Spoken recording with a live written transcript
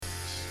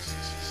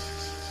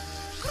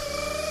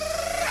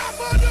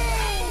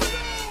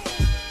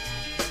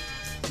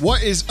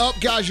What is up,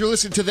 guys? You're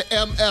listening to the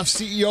MF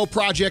CEO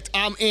Project.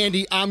 I'm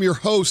Andy. I'm your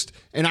host,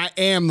 and I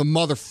am the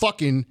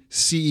motherfucking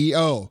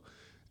CEO.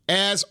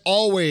 As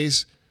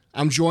always,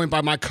 I'm joined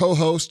by my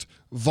co-host,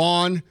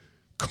 Vaughn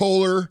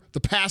Kohler, the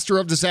pastor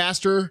of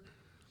disaster.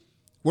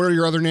 What are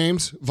your other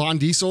names? Vaughn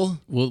Diesel?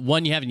 Well,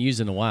 one you haven't used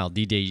in a while,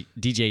 DJ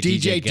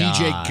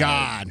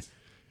God.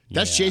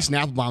 That's Jason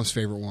Applebaum's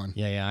favorite one.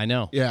 Yeah, I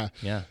know. Yeah.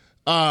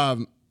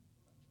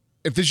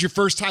 If this is your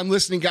first time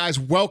listening, guys,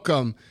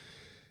 welcome.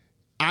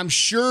 I'm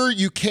sure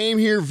you came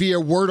here via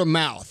word of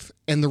mouth.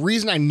 And the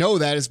reason I know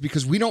that is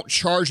because we don't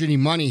charge any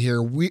money here.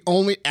 We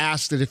only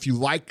ask that if you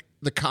like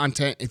the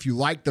content, if you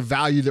like the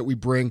value that we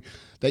bring,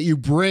 that you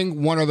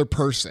bring one other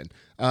person.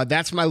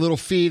 That's my little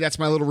fee. That's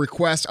my little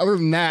request. Other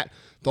than that,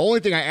 the only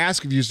thing I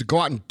ask of you is to go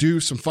out and do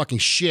some fucking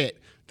shit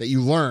that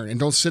you learn. And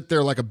don't sit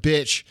there like a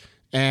bitch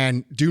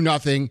and do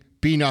nothing,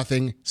 be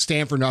nothing,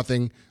 stand for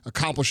nothing,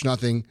 accomplish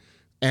nothing,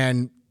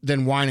 and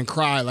then whine and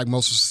cry like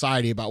most of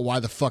society about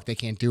why the fuck they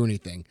can't do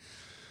anything.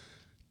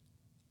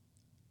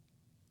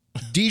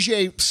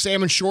 DJ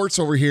Salmon Shorts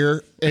over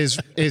here is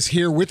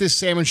here with his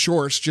salmon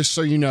shorts, just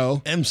so you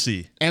know.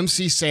 MC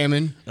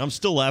Salmon. I'm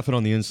still laughing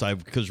on the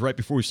inside because right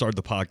before we started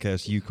the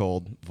podcast, you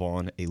called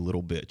Vaughn a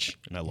little bitch,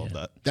 and I love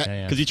that.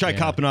 Because he tried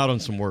copping out on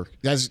some work.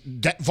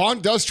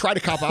 Vaughn does try to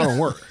cop out on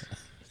work,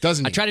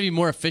 doesn't he? I try to be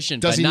more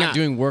efficient by not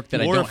doing work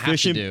that I don't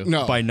have to do.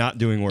 No. By not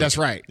doing work. That's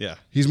right. Yeah.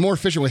 He's more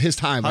efficient with his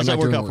time. How's by that not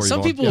work doing out work. for you,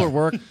 Some Vaughn?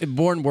 people are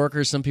born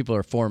workers. Some people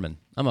are foremen.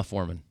 I'm a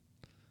foreman.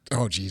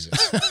 Oh, Jesus.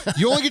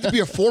 You only get to be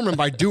a foreman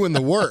by doing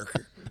the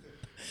work.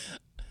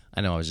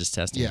 I know. I was just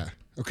testing. Yeah.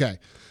 Okay.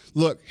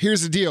 Look,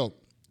 here's the deal.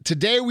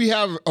 Today we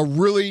have a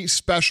really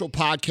special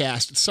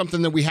podcast. It's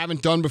something that we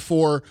haven't done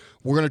before.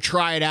 We're going to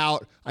try it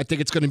out. I think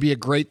it's going to be a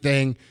great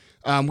thing.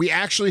 We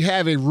actually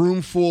have a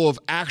room full of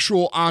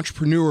actual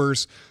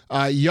entrepreneurs,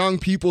 young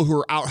people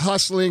who are out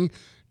hustling,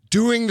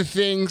 doing the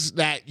things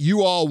that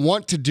you all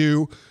want to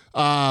do.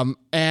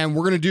 And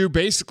we're going to do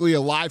basically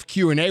a live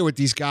Q&A with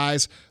these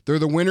guys. They're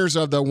the winners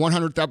of the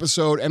 100th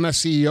episode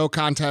MFCEO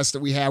contest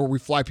that we have where we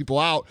fly people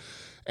out.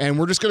 And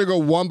we're just going to go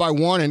one by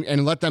one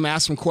and let them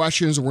ask some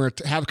questions. And we're going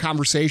to have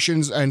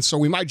conversations. And so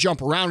we might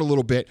jump around a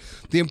little bit.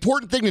 The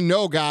important thing to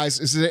know, guys,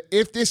 is that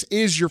if this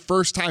is your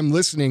first time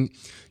listening,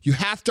 you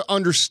have to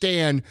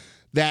understand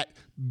that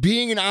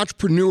being an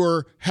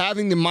entrepreneur,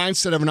 having the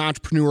mindset of an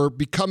entrepreneur,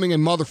 becoming a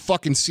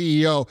motherfucking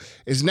CEO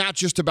is not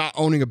just about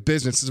owning a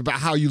business. It's about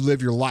how you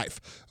live your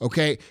life,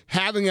 okay?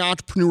 Having an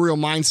entrepreneurial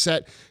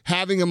mindset,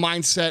 having a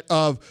mindset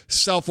of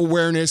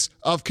self-awareness,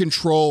 of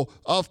control,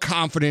 of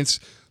confidence,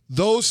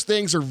 those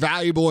things are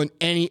valuable in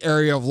any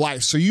area of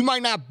life. So you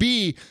might not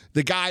be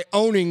the guy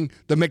owning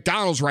the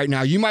McDonald's right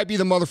now. You might be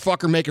the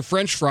motherfucker making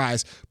French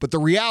fries. But the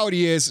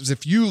reality is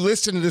if you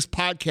listen to this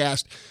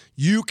podcast,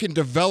 you can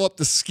develop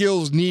the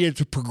skills needed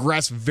to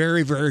progress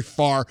very, very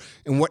far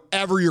in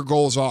whatever your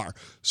goals are.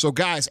 So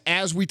guys,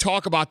 as we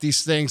talk about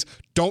these things,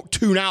 don't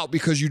tune out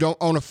because you don't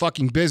own a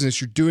fucking business.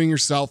 You're doing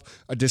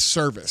yourself a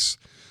disservice.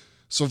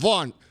 So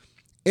Vaughn,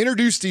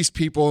 introduce these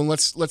people and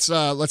let's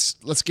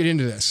get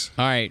into this.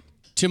 All right.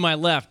 To my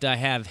left, I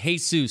have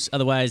Jesus,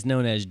 otherwise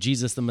known as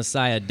Jesus the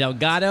Messiah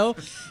Delgado,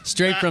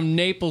 straight from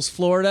Naples,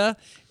 Florida.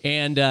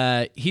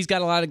 And he's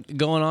got a lot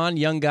going on,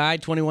 young guy,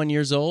 21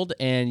 years old.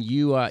 And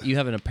you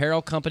have an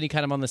apparel company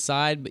kind of on the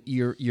side, but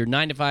your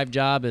 9-to-5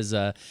 job is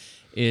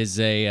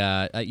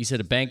you said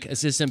a bank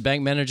assistant,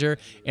 bank manager,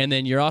 and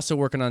then you're also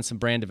working on some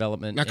brand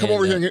development. Now come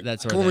over here and get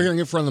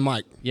in front of the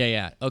mic.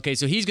 Yeah. Okay,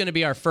 so he's going to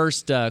be our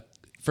first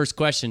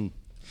question.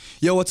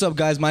 Yo, what's up,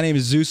 guys? My name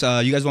is Zeus.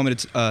 You guys want me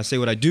to say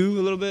what I do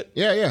a little bit?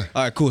 Yeah.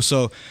 All right, cool.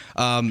 So,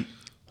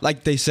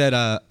 like they said,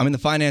 I'm in the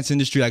finance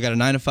industry. I got a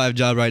 9-to-5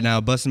 job right now,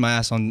 busting my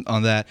ass on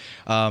that.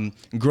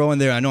 Growing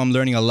there, I know I'm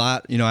learning a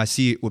lot. You know, I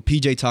see what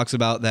PJ talks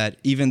about, that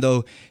even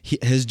though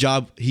his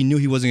job, he knew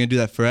he wasn't going to do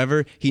that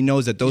forever. He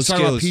knows that those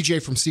skills. He's talking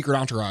about PJ from Secret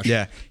Entourage.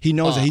 Yeah, he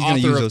knows that he's going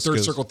to use those skills.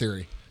 Third Circle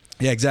Theory.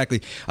 Yeah,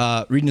 exactly.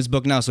 Reading his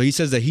book now. So he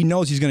says that he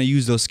knows he's going to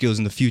use those skills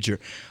in the future.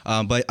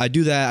 But I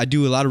do that. I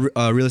do a lot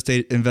of real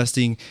estate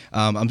investing.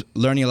 I'm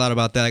learning a lot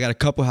about that. I got a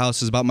couple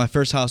houses. Bought my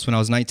first house when I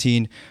was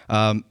 19.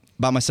 Bought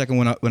my second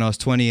one when I was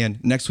 20.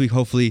 And next week,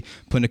 hopefully,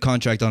 putting a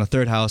contract on a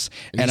third house.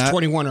 And he's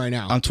 21 right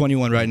now. I'm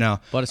 21 right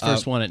now. Bought his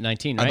first one at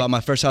 19, right? I bought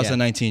my first house at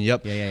 19,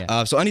 yep.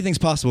 Yeah. So anything's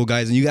possible,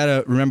 guys. And you got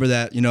to remember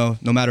that, you know,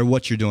 no matter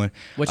what you're doing.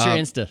 What's your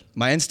Insta?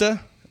 My Insta?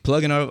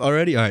 Plugging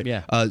already? All right.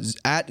 Yeah.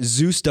 At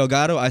Zeus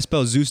Delgado. I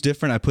spell Zeus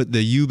different. I put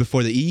the U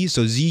before the E,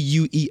 so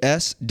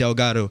Zeus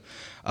Delgado.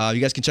 You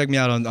guys can check me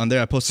out on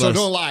there. I post a lot of...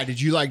 So don't lie. Did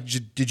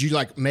you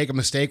make a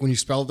mistake when you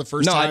spelled it the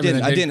first time?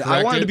 No, I didn't.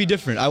 I wanted to be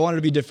different.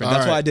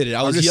 That's why I did it.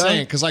 I was just young.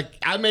 saying, because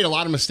I made a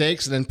lot of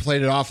mistakes and then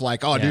played it off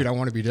like, dude, I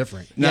want to be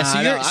different. That's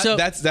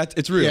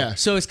it's real. Yeah.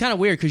 So it's kind of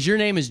weird because your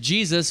name is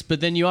Jesus,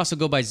 but then you also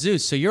go by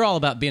Zeus. So you're all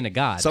about being a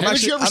god. So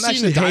Haven't you ever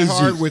seen the Die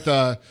Hard with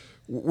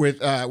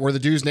where the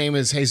dude's name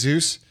is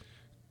Jesus?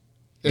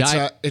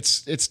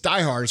 It's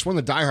Die Hard. It's one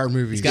of the Die Hard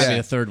movies. It's got to be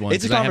a third one.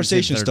 It's a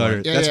conversation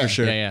starter. That's for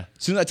sure. Yeah.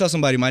 As soon as I tell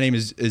somebody my name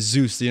is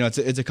Zeus,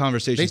 it's a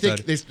conversation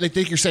starter. They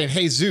think you're saying,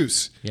 "Hey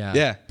Zeus."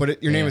 Yeah.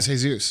 But your name is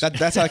Jesus.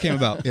 That's how it came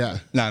about. Yeah.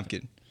 Nah, I'm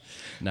kidding.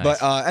 Nice.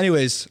 But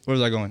anyways, where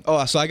was I going?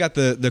 Oh, so I got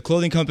the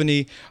clothing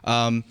company.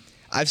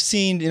 I've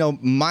seen,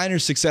 minor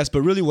success,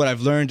 but really what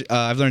I've learned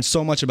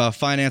so much about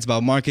finance,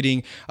 about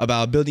marketing,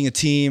 about building a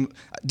team.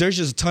 There's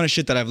just a ton of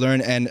shit that I've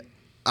learned, and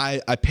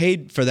I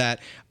paid for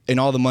that in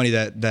all the money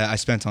that I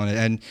spent on it.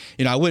 And,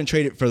 I wouldn't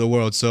trade it for the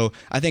world. So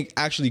I think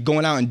actually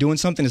going out and doing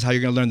something is how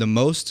you're going to learn the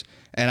most.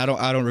 And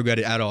I don't regret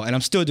it at all. And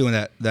I'm still doing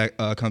that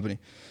company.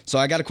 So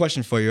I got a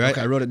question for you, right?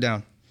 Okay. I wrote it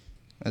down.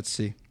 Let's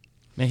see.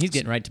 Man, he's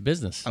getting right to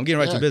business. I'm getting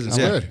right to business.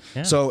 I'm Yeah. good.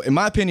 Yeah. So, in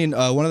my opinion,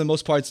 one of the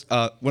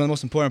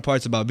most important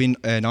parts about being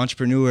an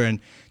entrepreneur and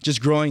just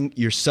growing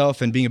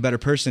yourself and being a better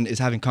person is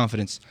having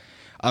confidence.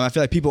 I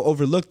feel like people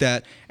overlook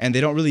that, and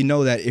they don't really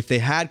know that if they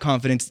had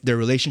confidence, their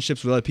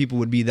relationships with other people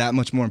would be that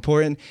much more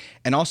important.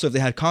 And also, if they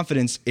had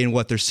confidence in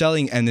what they're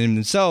selling and in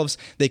themselves,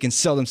 they can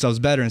sell themselves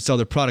better and sell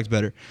their products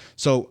better.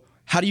 So,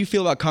 how do you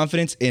feel about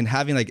confidence in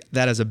having like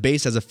that as a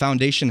base, as a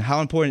foundation?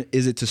 How important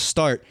is it to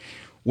start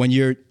when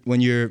you're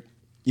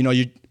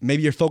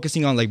maybe you're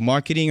focusing on like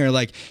marketing or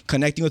like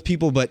connecting with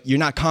people, but you're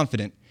not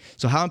confident.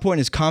 So how important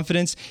is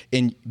confidence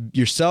in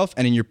yourself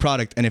and in your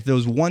product? And if there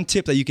was one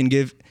tip that you can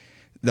give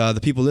the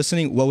people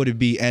listening, what would it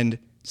be? And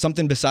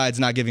something besides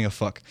not giving a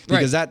fuck,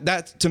 because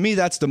that to me,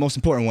 that's the most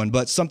important one,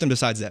 but something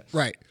besides that.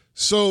 Right.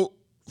 So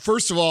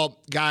first of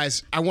all,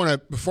 guys,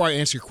 before I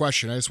answer your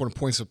question, I just want to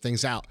point some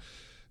things out.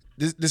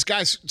 This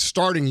guy's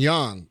starting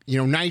young,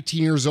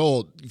 19 years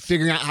old,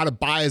 figuring out how to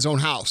buy his own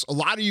house. A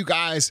lot of you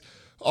guys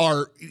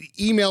are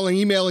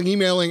emailing,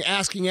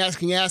 asking,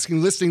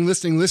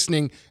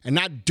 listening, and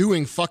not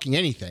doing fucking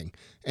anything.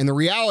 And the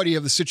reality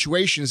of the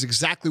situation is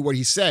exactly what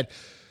he said.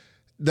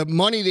 The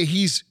money that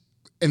he's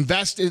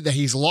invested, that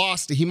he's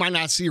lost, that he might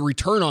not see a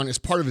return on is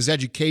part of his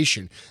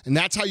education. And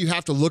that's how you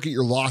have to look at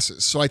your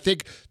losses. So I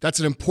think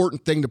that's an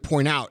important thing to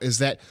point out is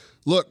that,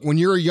 look, when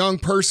you're a young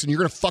person, you're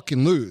going to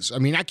fucking lose. I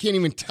mean, I can't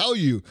even tell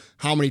you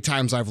how many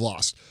times I've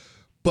lost.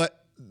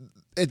 But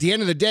at the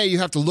end of the day, you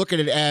have to look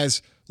at it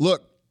as,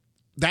 look,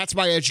 that's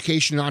my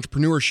education and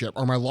entrepreneurship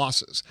are my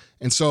losses.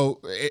 And so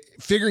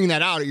figuring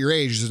that out at your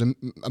age is an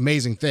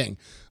amazing thing.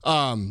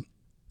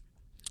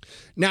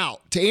 Now,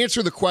 to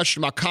answer the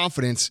question about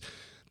confidence,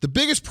 the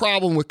biggest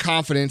problem with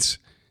confidence,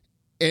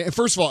 and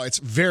first of all, it's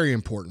very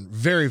important,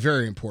 very,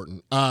 very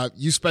important.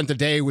 You spent the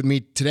day with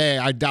me today.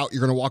 I doubt you're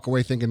going to walk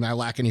away thinking I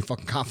lack any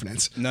fucking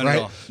confidence. None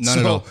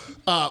at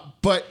all.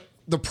 But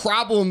the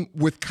problem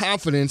with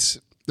confidence,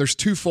 there's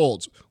two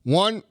folds.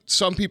 One,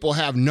 some people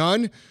have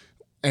none.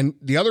 And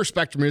the other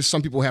spectrum is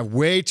some people have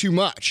way too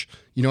much.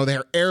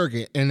 They're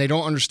arrogant and they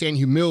don't understand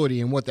humility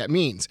and what that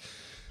means.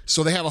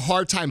 So they have a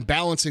hard time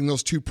balancing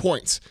those 2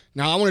 points.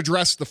 Now, I want to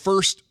address the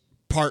first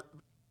part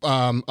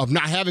of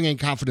not having any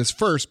confidence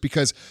first,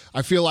 because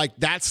I feel like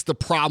that's the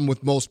problem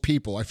with most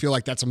people. I feel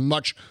like that's a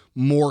much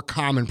more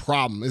common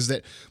problem, is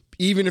that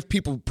even if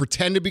people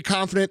pretend to be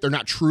confident, they're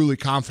not truly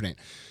confident.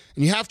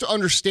 And you have to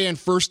understand,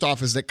 first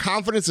off, is that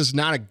confidence is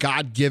not a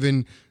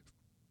God-given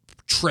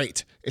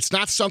trait. It's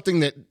not something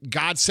that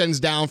God sends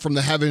down from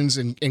the heavens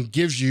and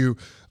gives you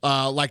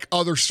like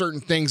other certain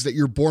things that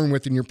you're born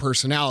with in your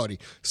personality.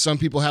 Some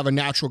people have a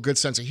natural good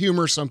sense of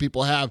humor. Some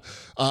people have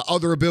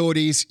other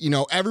abilities.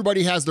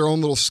 Everybody has their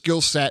own little skill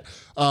set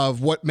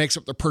of what makes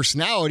up their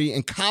personality,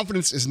 and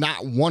confidence is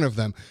not one of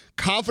them.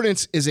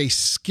 Confidence is a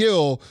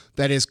skill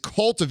that is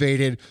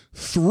cultivated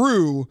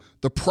through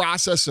the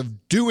process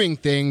of doing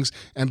things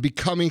and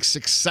becoming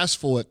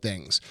successful at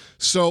things.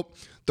 So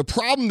the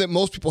problem that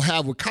most people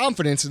have with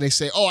confidence, and they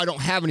say, I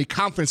don't have any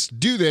confidence to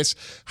do this.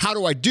 How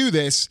do I do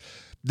this?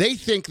 They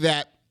think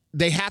that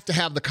they have to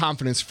have the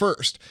confidence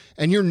first.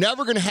 And you're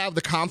never going to have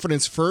the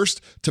confidence first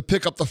to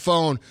pick up the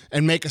phone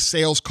and make a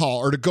sales call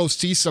or to go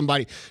see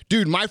somebody.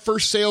 Dude, my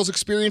first sales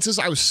experiences,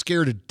 I was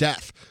scared to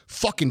death,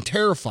 fucking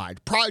terrified,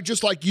 probably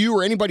just like you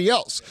or anybody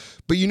else.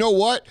 But you know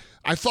what?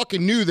 I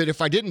fucking knew that if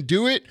I didn't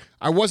do it,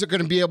 I wasn't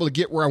going to be able to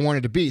get where I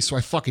wanted to be, so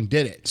I fucking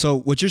did it.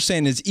 So what you're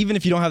saying is, even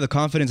if you don't have the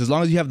confidence, as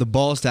long as you have the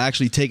balls to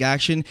actually take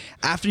action,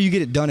 after you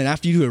get it done and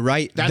after you do it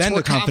right, then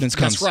the confidence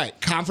comes. That's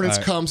right. Confidence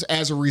comes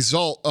as a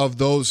result of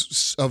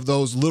those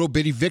little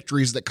bitty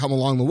victories that come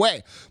along the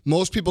way.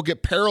 Most people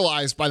get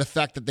paralyzed by the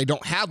fact that they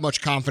don't have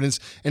much confidence,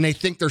 and they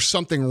think there's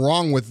something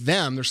wrong with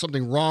them. There's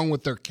something wrong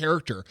with their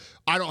character.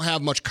 I don't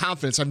have much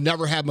confidence. I've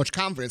never had much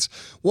confidence.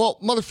 Well,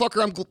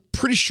 motherfucker, I'm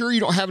pretty sure you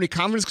don't have any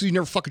confidence because you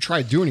never fucking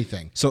tried to do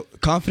anything. So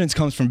confidence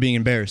comes from being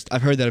embarrassed.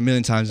 I've heard that a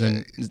million times,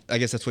 and I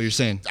guess that's what you're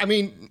saying. I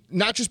mean,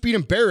 not just being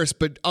embarrassed,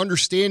 but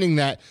understanding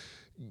that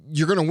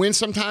you're going to win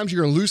sometimes,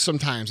 you're going to lose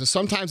sometimes. And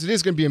sometimes it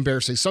is going to be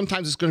embarrassing.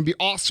 Sometimes it's going to be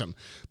awesome.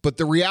 But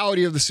the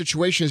reality of the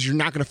situation is you're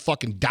not going to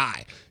fucking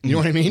die. You know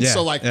what I mean? Yeah,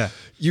 so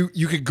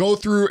you could go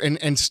through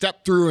and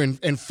step through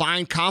and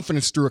find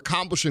confidence through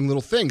accomplishing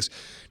little things.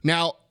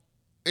 Now,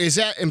 is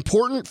that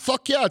important?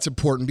 Fuck yeah, it's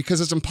important,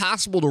 because it's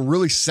impossible to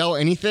really sell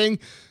anything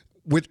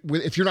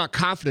if you're not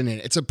confident in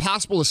it. It's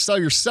impossible to sell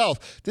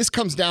yourself. This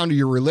comes down to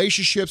your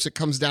relationships. It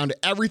comes down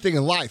to everything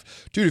in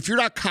life. Dude, if you're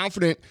not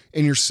confident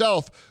in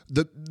yourself,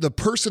 the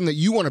person that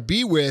you want to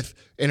be with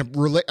in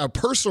a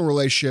personal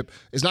relationship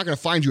is not going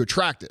to find you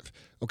attractive.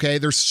 Okay,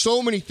 there's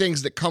so many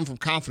things that come from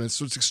confidence,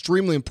 so it's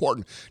extremely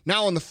important.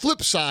 Now, on the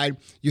flip side,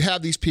 you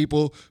have these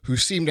people who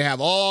seem to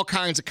have all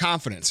kinds of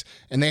confidence,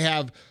 and they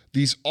have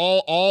these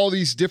all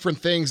these different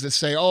things that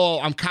say, "Oh,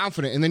 I'm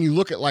confident," and then you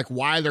look at like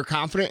why they're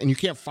confident, and you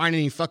can't find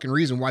any fucking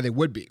reason why they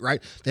would be.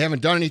 Right? They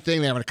haven't done anything,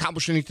 they haven't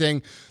accomplished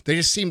anything. They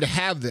just seem to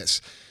have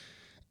this.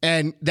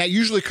 And that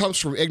usually comes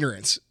from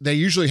ignorance. They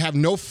usually have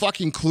no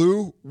fucking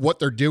clue what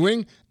they're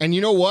doing. And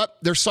you know what?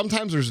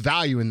 Sometimes there's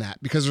value in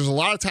that, because there's a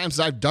lot of times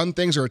that I've done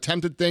things or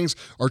attempted things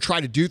or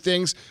tried to do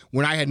things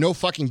when I had no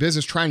fucking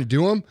business trying to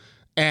do them,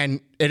 and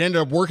it ended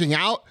up working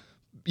out.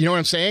 You know what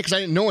I'm saying? Because I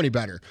didn't know any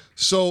better.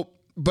 So,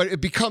 but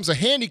it becomes a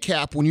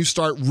handicap when you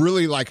start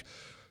really like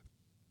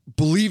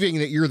believing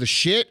that you're the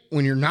shit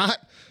when you're not.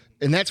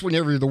 And that's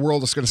whenever the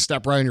world is going to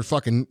step right on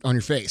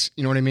your face.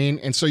 You know what I mean?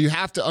 And so you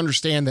have to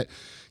understand that,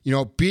 you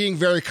know, being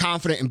very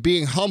confident and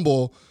being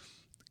humble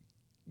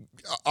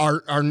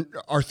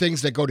are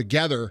things that go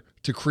together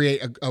to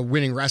create a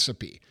winning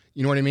recipe.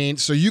 You know what I mean?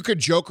 So you could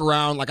joke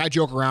around, like I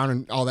joke around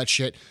and all that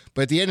shit,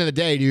 but at the end of the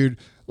day, dude,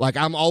 like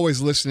I'm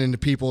always listening to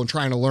people and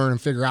trying to learn and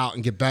figure out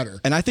and get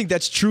better. And I think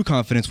that's true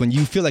confidence, when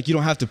you feel like you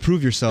don't have to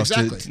prove yourself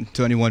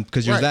to anyone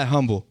because you're that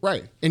humble.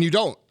 Right. And you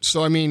don't.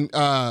 So, I mean,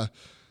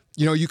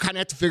 you know, you kind of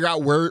have to figure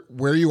out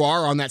where you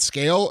are on that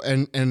scale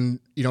and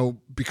you know,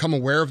 become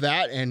aware of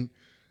that and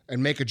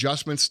make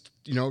adjustments,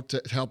 you know,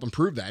 to help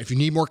improve that. If you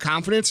need more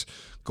confidence,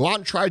 go out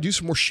and try to do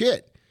some more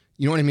shit.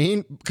 You know what I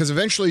mean? Because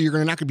eventually you're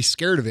not going to be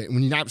scared of it. And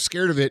when you're not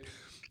scared of it,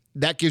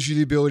 that gives you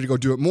the ability to go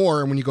do it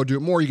more. And when you go do it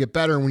more, you get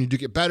better. And when you do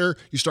get better,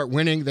 you start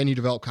winning, then you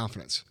develop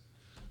confidence.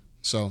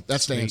 So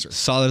that's the answer.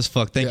 Solid as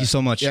fuck. Thank you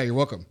so much. Yeah, you're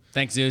welcome.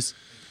 Thanks, Zeus.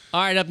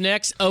 All right, up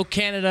next,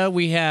 Canada,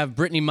 we have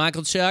Brittany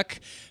Michalchuk,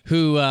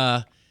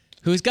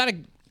 who's got a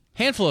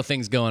handful of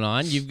things going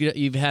on.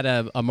 You've had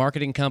a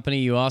marketing company.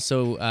 You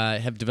also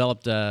have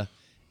developed a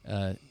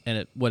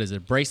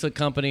bracelet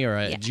company or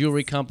a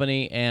jewelry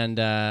company, and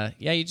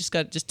you just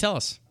tell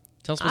us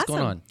what's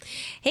going on.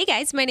 Hey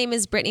guys, my name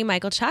is Brittany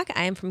Michalchuk.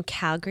 I am from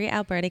Calgary,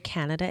 Alberta,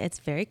 Canada. It's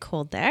very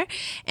cold there.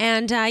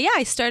 And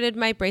I started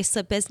my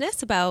bracelet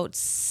business about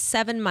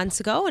 7 months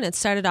ago, and it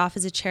started off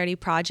as a charity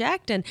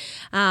project and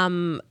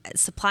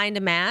supply and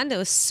demand. It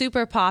was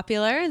super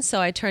popular, and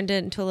so I turned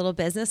it into a little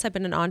business. I've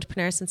been an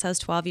entrepreneur since I was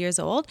 12 years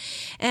old.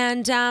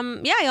 And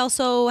I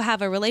also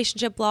have a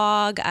relationship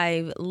blog.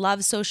 I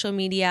love social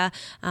media.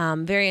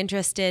 Very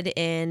interested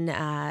in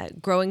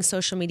growing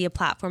social media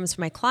platforms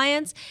for my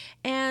clients.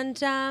 And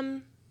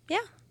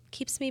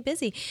keeps me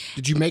busy.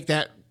 Did you make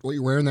that what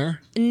you're wearing there?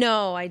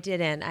 No, I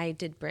didn't. I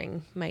did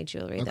bring my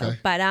jewelry though.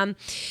 But I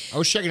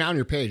was checking out on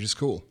your page. It's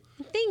cool.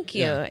 Thank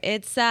you. Yeah.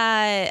 It's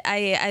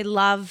I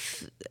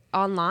love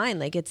online.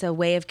 Like, it's a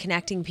way of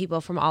connecting people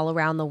from all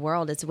around the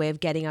world. It's a way of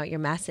getting out your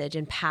message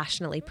and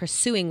passionately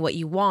pursuing what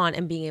you want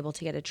and being able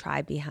to get a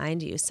tribe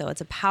behind you. So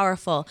it's a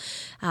powerful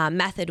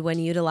method when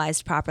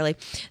utilized properly.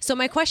 So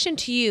my question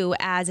to you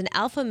as an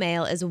alpha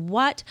male is,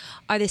 what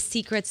are the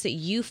secrets that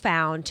you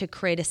found to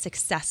create a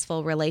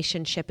successful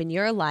relationship in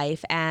your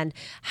life, and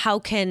how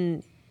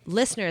can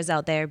listeners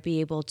out there be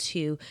able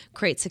to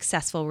create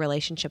successful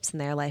relationships in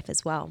their life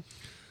as well?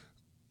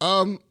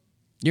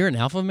 You're an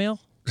alpha male?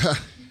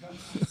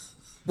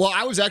 Well,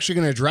 I was actually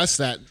going to address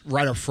that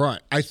right up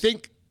front. I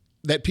think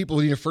that people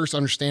need to first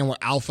understand what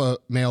alpha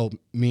male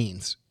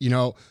means. You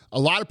know, a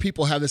lot of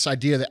people have this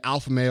idea that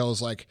alpha male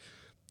is like,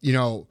 you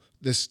know,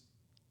 this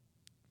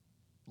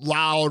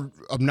loud,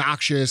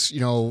 obnoxious,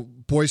 you know,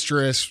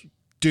 boisterous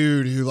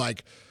dude who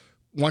like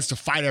wants to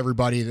fight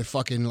everybody that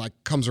fucking like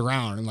comes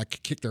around and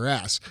like kick their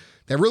ass.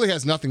 That really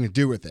has nothing to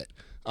do with it.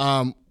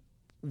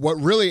 What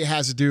really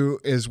has to do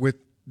is with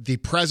the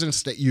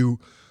presence that you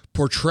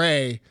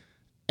portray,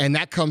 and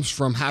that comes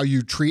from how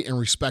you treat and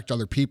respect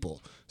other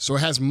people. So it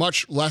has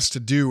much less to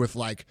do with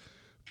like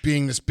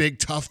being this big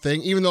tough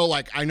thing, even though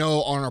like I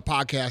know on our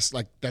podcast,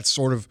 like that's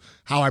sort of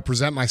how I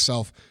present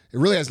myself. It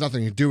really has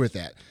nothing to do with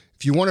that.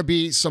 If you want to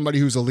be somebody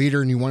who's a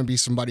leader and you want to be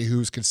somebody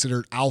who's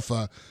considered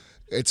alpha,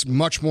 it's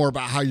much more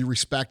about how you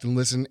respect and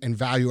listen and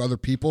value other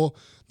people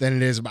than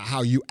it is about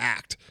how you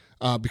act,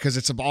 because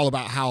it's all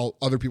about how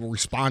other people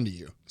respond to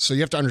you. So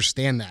you have to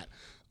understand that.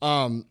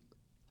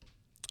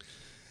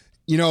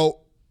 You know,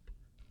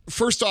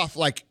 first off,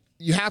 like,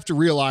 you have to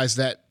realize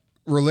that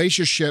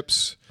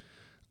relationships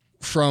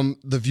from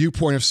the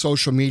viewpoint of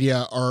social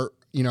media are,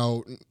 you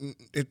know,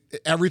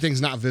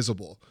 everything's not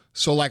visible.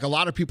 So like a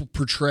lot of people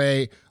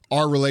portray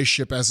our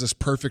relationship as this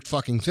perfect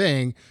fucking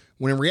thing,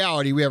 when in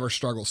reality we have our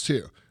struggles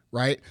too,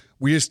 right?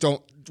 We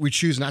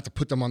choose not to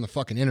put them on the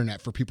fucking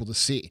internet for people to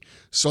see.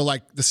 So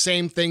like the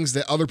same things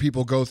that other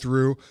people go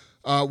through,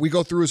 we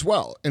go through as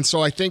well. And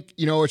so I think,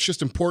 you know, it's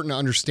just important to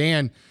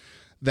understand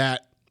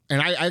that.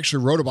 And I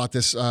actually wrote about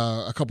this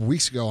a couple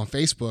weeks ago on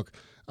Facebook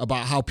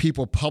about how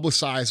people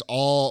publicize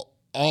all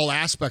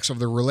aspects of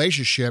their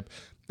relationship,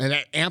 And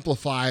that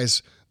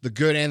amplifies the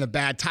good and the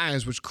bad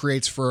times, which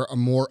creates for a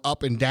more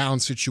up and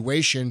down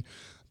situation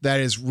that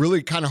is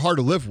really kind of hard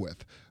to live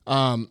with.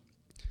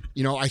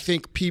 I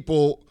think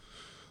people,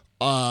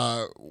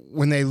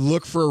 when they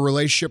look for a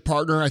relationship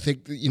partner, I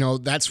think,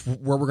 that's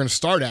where we're going to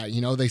start at.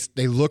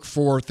 They look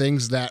for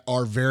things that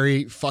are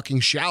very fucking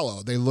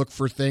shallow. They look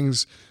for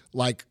things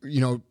like,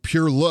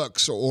 pure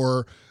looks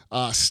or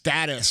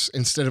status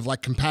instead of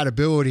like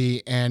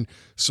compatibility and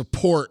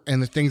support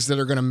and the things that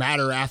are going to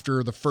matter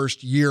after the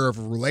first year of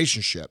a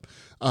relationship,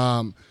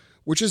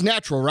 which is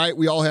natural, right?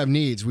 We all have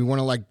needs. We want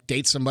to like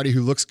date somebody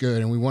who looks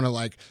good, and we want to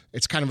like,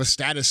 it's kind of a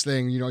status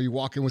thing. You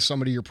walk in with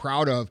somebody you're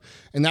proud of,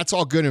 and that's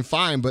all good and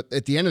fine. But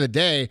at the end of the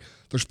day,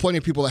 there's plenty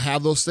of people that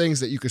have those things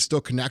that you could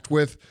still connect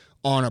with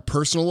on a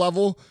personal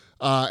level.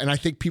 And I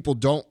think people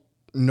don't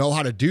know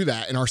how to do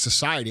that in our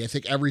society. I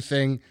think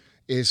everything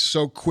is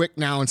so quick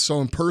now and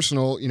so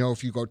impersonal.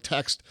 If you go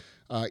text,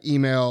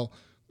 email,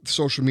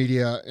 social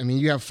media, I mean,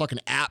 you have fucking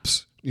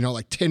apps,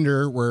 like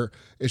Tinder, where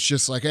it's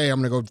just like, hey,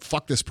 I'm going to go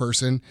fuck this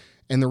person.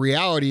 And the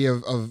reality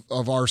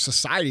of our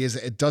society is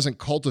that it doesn't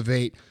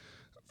cultivate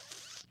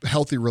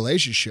healthy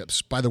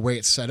relationships by the way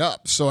it's set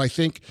up. So I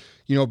think,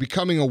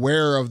 becoming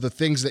aware of the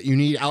things that you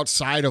need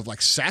outside of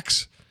like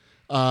sex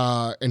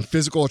and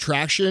physical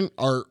attraction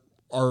are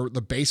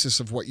the basis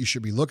of what you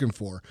should be looking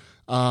for.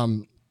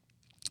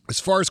 As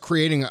far as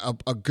creating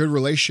a good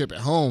relationship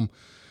at home,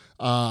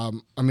 I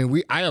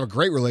have a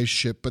great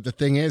relationship, but the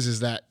thing is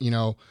that,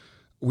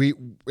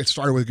 it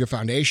started with a good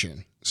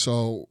foundation.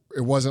 So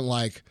it wasn't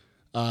like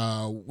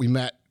we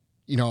met,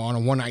 on a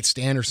one night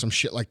stand or some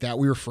shit like that.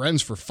 We were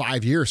friends for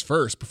 5 years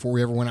first before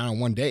we ever went out on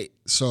one date.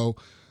 So,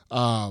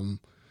 I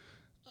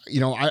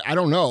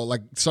don't know.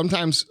 Like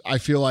sometimes I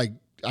feel like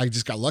I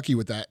just got lucky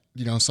with that.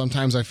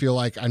 Sometimes I feel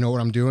like I know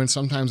what I'm doing.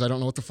 Sometimes I don't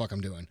know what the fuck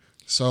I'm doing.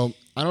 So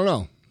I don't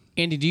know.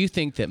 Andy, do you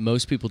think that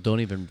most people don't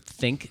even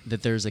think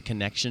that there's a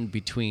connection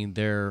between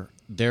their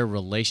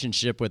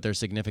relationship with their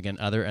significant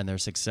other and their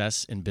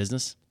success in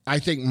business? I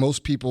think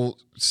most people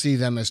see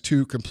them as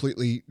two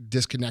completely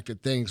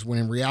disconnected things, when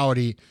in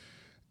reality,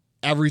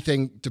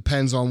 everything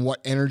depends on what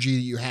energy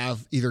you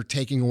have either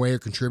taking away or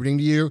contributing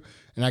to you.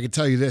 And I can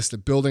tell you this,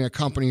 that building a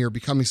company or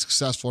becoming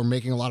successful or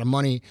making a lot of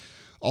money,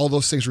 all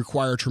those things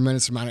require a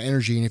tremendous amount of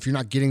energy. And if you're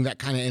not getting that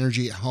kind of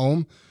energy at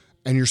home,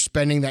 and you're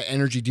spending that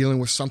energy dealing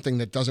with something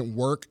that doesn't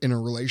work in a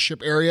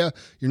relationship area,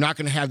 you're not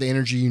going to have the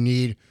energy you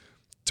need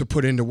to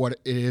put into what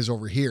it is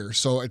over here.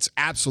 So it's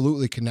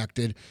absolutely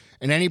connected.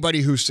 And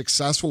anybody who's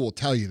successful will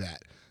tell you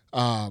that.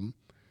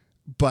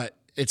 But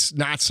it's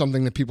not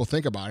something that people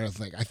think about, I don't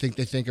think. I think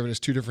they think of it as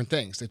two different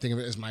things. They think of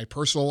it as my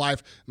personal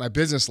life, my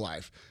business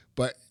life.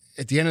 But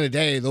at the end of the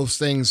day, those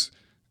things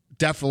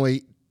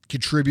definitely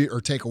contribute or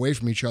take away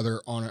from each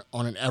other on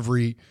an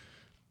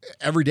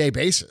everyday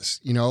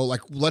basis.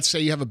 Like let's say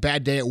you have a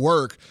bad day at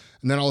work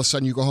and then all of a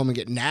sudden you go home and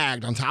get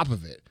nagged on top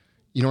of it.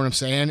 You know what I'm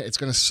saying? It's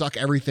going to suck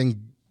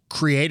everything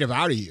creative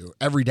out of you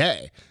every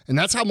day. And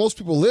that's how most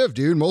people live,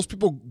 dude. Most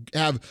people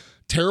have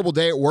terrible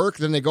day at work,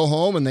 then they go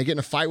home and they get in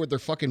a fight with their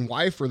fucking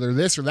wife or they're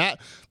this or that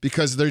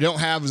because they don't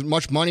have as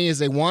much money as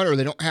they want, or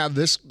they don't have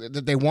this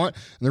that they want.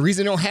 And the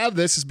reason they don't have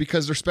this is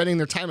because they're spending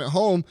their time at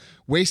home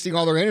wasting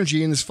all their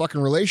energy in this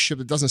fucking relationship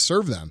that doesn't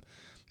serve them.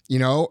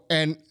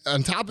 And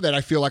on top of that,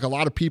 I feel like a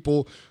lot of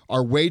people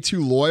are way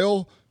too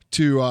loyal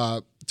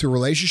to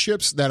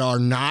relationships that are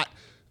not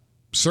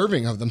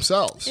serving of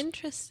themselves.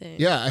 Interesting.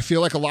 Yeah, I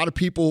feel like a lot of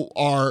people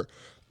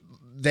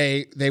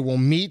they will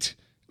meet,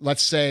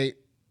 let's say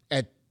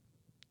at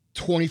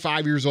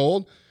 25 years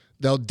old,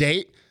 they'll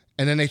date,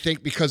 and then they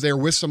think because they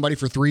were with somebody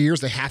for 3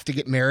 years, they have to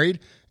get married.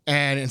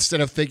 And instead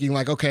of thinking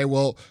like, okay,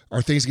 well,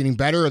 are things getting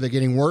better? Are they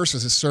getting worse?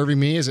 Is it serving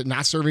me? Is it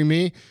not serving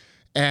me?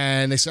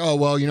 And they say, oh,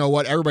 well, you know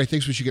what? Everybody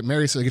thinks we should get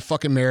married, so they get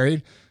fucking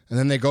married. And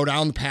then they go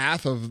down the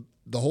path of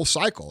the whole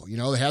cycle.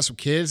 They have some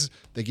kids,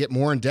 they get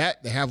more in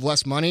debt, they have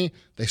less money,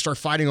 they start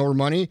fighting over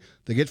money,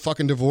 they get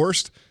fucking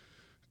divorced,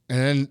 and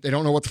then they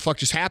don't know what the fuck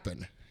just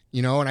happened.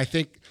 And I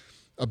think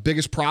a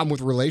biggest problem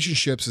with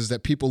relationships is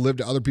that people live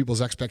to other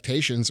people's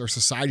expectations or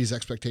society's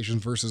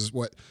expectations versus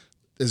what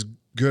is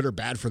good or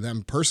bad for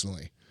them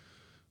personally.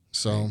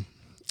 So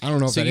I don't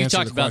know if that answers the question. So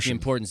you talked about the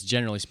importance,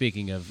 generally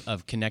speaking,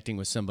 of connecting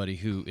with somebody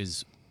who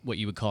is what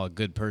you would call a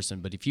good person.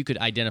 But if you could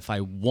identify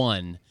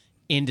one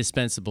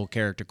indispensable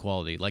character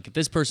quality, like if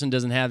this person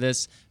doesn't have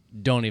this,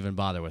 don't even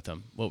bother with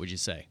them, what would you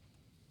say?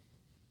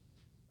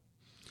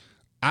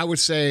 I would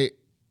say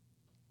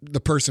the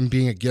person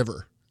being a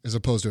giver as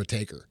opposed to a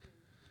taker.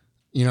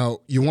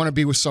 You want to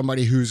be with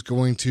somebody who's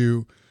going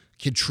to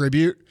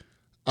contribute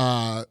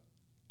and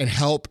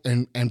help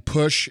and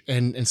push,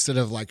 and instead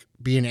of like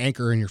be an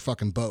anchor in your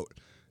fucking boat.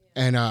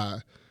 And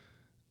I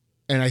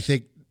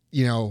think,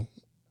 to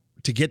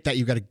get that,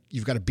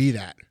 you've got to be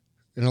that.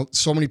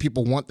 So many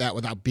people want that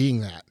without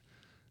being that.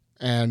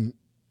 And,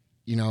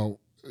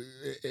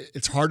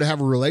 it's hard to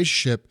have a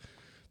relationship.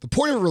 The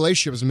point of a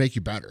relationship is to make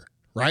you better,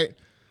 right?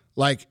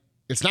 Like,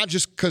 it's not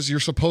just because you're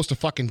supposed to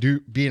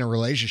fucking be in a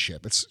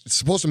relationship. It's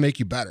supposed to make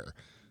you better.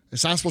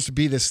 It's not supposed to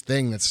be this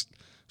thing that's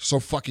so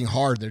fucking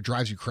hard that it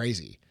drives you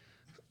crazy.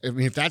 I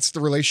mean, if that's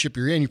the relationship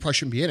you're in, you probably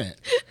shouldn't be in it.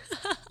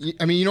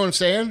 I mean, you know what I'm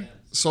saying?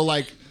 So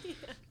like,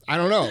 I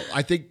don't know.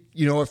 I think,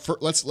 you know,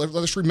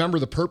 let's remember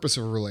the purpose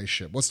of a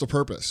relationship. What's the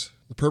purpose?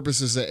 The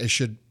purpose is that it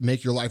should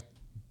make your life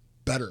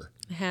better.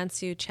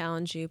 Enhance you,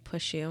 challenge you,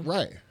 push you.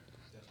 Right.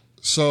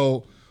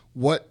 So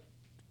what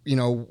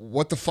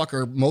the fuck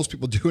are most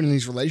people doing in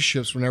these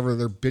relationships whenever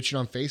they're bitching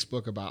on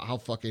Facebook about how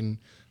fucking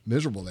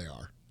miserable they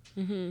are?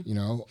 Mm-hmm. You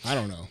know, I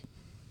don't know.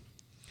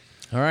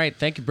 All right.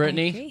 Thank you,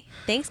 Brittany.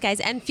 Thanks,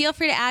 guys. And feel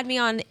free to add me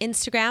on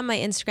Instagram. My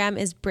Instagram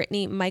is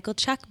Brittany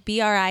Michalchuk,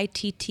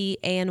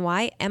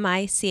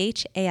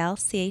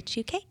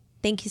 BrittanyMichalchuk.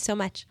 Thank you so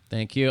much.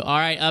 Thank you. All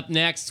right. Up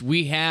next,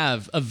 we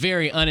have a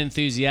very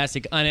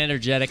unenthusiastic,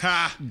 unenergetic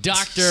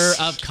doctor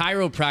of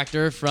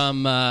chiropractor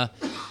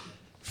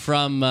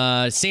from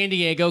San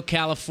Diego,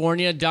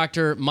 California,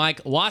 Dr.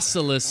 Mike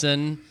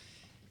Wasilison.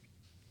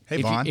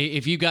 Hey, Vaughn.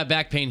 If you got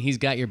back pain, he's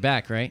got your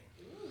back, right?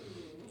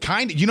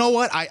 Kind of. You know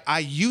what? I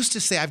used to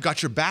say I've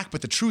got your back,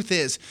 but the truth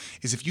is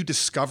if you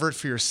discover it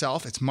for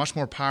yourself, it's much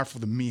more powerful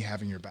than me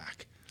having your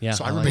back. Yeah.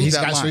 So I But removed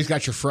that line. so he's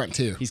got your front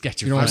too. He's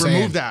got your You know what front. I'm I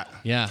saying? removed that.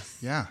 Yeah.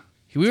 Yeah.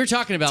 We were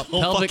talking about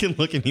Don't pelvic. fucking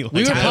look at me like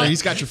We were that. Tyler,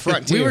 he's got your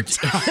front too. We were.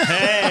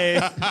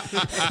 Hey.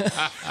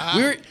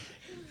 We were.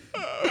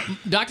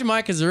 Dr.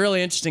 Mike is a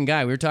really interesting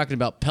guy. We were talking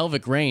about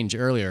pelvic range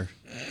earlier.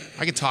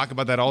 I could talk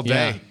about that all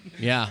day.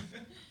 Yeah.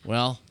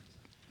 Well.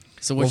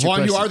 So Well, what's your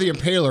Vaughn, you question? are the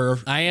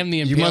impaler. I am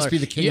the impaler. You must be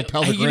the king of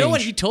pelvic You know what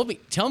range. he told me?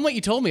 Tell him what you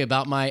told me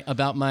about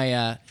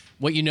my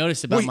what you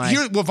noticed about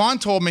my. Well, Vaughn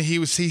told me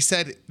he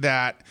said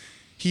that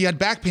he had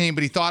back pain,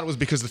 but he thought it was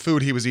because the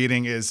food he was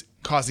eating is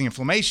causing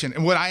inflammation.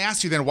 And what I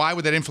asked you then, why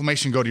would that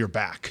inflammation go to your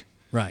back?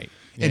 Right.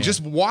 And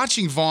just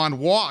watching Vaughn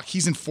walk,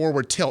 he's in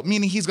forward tilt,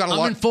 meaning he's got a I'm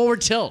lot. in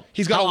forward tilt.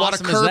 He's got How a lot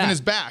awesome of is curve that? in his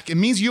back. It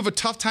means you have a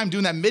tough time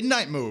doing that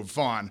midnight move,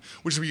 Vaughn,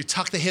 which is where you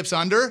tuck the hips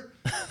under,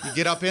 you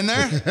get up in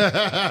there.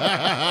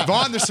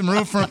 Vaughn, there's some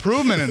room for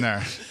improvement in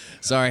there.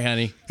 Sorry,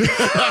 honey.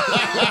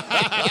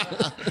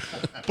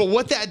 But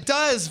what that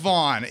does,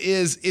 Vaughn,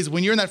 is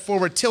when you're in that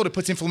forward tilt, it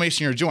puts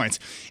inflammation in your joints.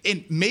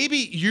 And maybe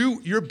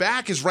your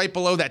back is right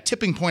below that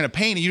tipping point of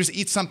pain, and you just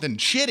eat something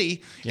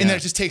shitty, Yeah. and then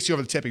it just takes you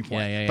over the tipping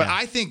point. Yeah. But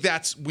I think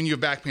that's when you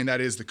have back pain,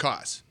 that is the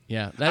cause.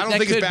 Yeah, I don't that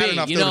think could it's bad be.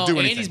 enough You though know, to do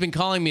anything. Andy's been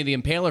calling me the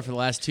impaler for the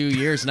last 2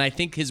 years, and I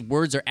think his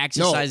words are No,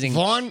 exercising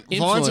Vaughn's a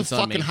influence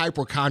on me. fucking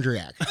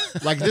hypochondriac.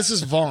 Like, this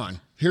is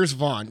Vaughn. Here's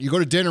Vaughn. You go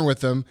to dinner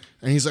with him,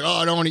 and he's like, oh,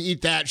 I don't want to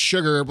eat that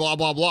sugar, blah,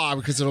 blah, blah,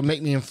 because it'll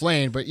make me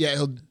inflamed. But yeah,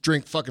 he'll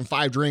drink fucking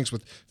 5 drinks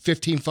with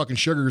 15 fucking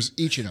sugars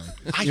each in them.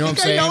 I You know what I'm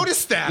think I saying?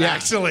 noticed that, Yeah.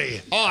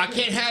 actually. Oh, I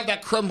can't have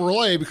that creme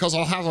brulee because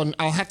I'll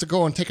have to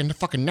go and take a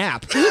fucking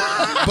nap.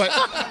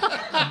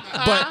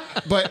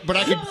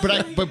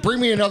 But bring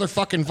me another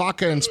fuking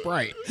vodka and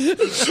Sprite. You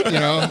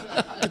know,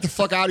 get the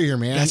fuck out of here,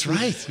 man. That's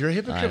right. You're a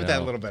hypocrite with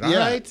that a little bit. All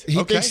right. He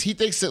Okay.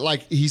 thinks that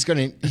like he's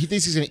gonna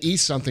eat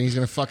something. He's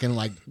gonna fucking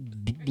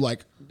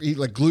eat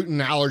like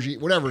gluten allergy,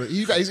 whatever.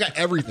 He's got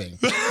everything.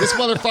 This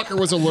motherfucker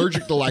was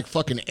allergic to like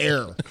fucking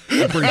air.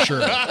 I'm pretty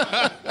sure.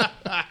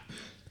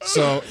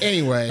 So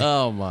anyway,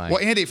 Oh my! Well,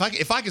 Andy, if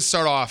I could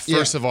start off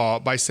first of all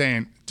by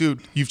saying,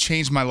 dude, you've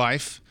changed my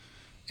life.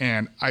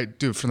 And I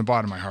do it from the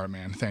bottom of my heart,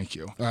 man. Thank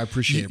you. I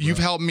appreciate it, bro. You've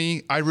helped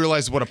me. I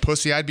realized what a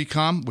pussy I'd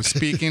become with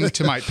speaking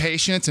to my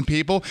patients and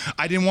people.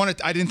 I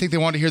didn't think they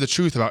wanted to hear the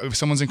truth about if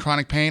someone's in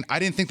chronic pain. I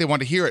didn't think they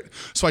wanted to hear it.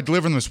 So I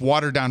delivered them this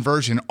watered down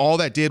version. All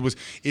that did was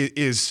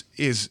is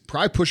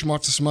probably push him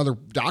off to some other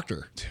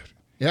doctor. Dude.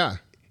 Yeah.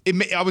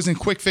 I was in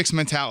quick fix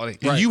mentality.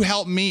 And Right. you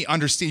helped me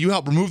understand. You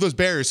helped remove those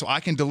barriers so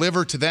I can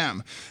deliver to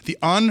them the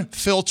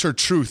unfiltered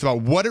truth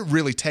about what it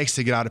really takes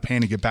to get out of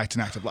pain and get back to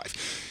an active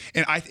life.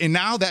 And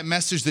now that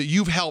message that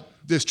you've helped,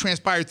 this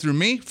transpired through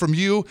me, from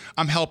you,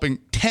 I'm helping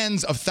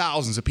tens of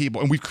thousands of people.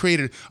 And we've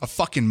created a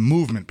fucking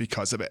movement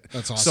because of it.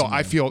 That's awesome, So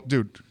I man. feel,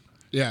 dude,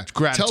 Yeah.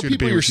 gratitude Tell to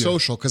people be you're with you.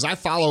 social because I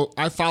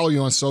follow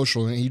you on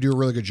social and you do a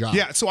really good job.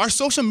 Yeah, so our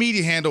social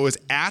media handle is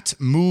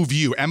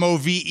 @MoveU,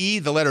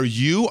 MOVE, the letter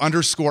U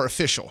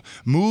 _official,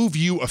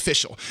 MoveU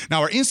official.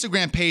 Now our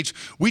Instagram page,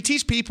 we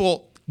teach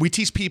people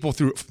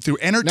through Now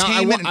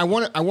entertainment. I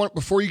want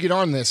before you get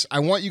on this, I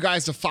want you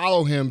guys to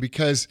follow him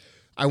because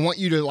I want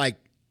you to like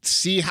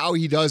see how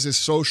he does his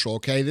social.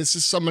 Okay, this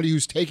is somebody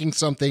who's taking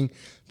something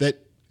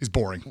that is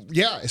boring,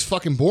 is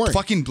fucking boring,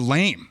 fucking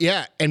lame.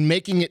 Yeah, and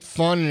making it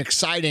fun and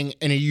exciting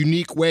in a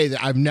unique way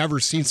that I've never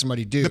seen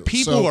somebody do. The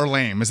people are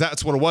lame.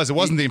 That's what it was. It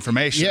wasn't the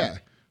information. Yeah.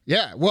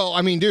 Yeah. Well,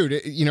 I mean, dude,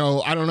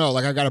 I don't know.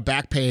 Like, I got a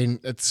back pain.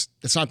 It's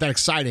not that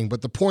exciting.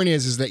 But the point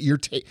is that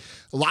a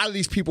lot of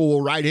these people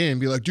will write in and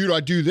be like, dude,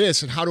 I do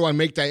this. And how do I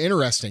make that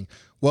interesting?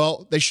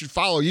 Well, they should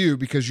follow you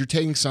because you're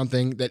taking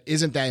something that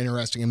isn't that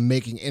interesting and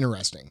making it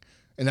interesting.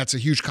 And that's a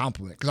huge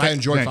compliment because I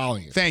enjoy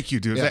following you. Thank you,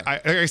 dude. Yeah.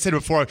 Like I said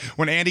before,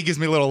 when Andy gives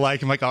me a little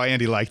like, I'm like, oh,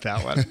 Andy liked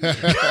that one.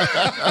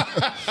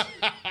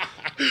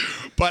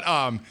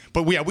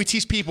 But we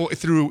teach people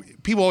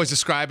people always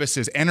describe us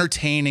as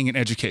entertaining and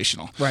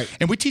educational. Right.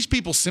 And we teach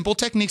people simple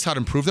techniques how to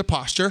improve their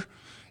posture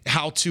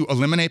how to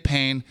eliminate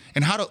pain,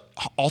 and how to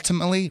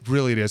ultimately,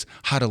 really it is,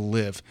 how to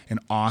live an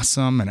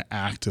awesome and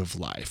active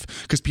life.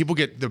 Because people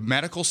get the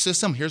medical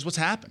system, here's what's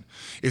happened,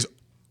 is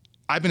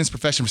I've been in this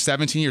profession for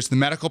 17 years. The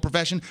medical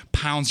profession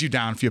pounds you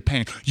down if you have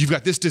pain. You've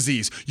got this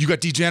disease. You've got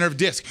degenerative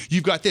disc.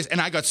 You've got this.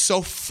 And I got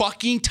so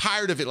fucking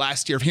tired of it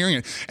last year of hearing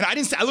it. And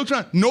I looked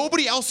around.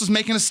 Nobody else was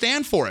making a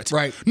stand for it.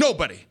 Right.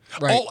 Nobody.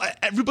 Right.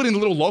 Everybody in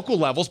the little local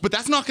levels, but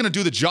that's not going to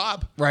do the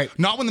job. Right.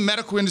 Not when the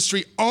medical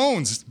industry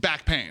owns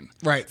back pain.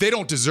 Right. They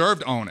don't deserve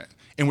to own it.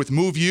 And with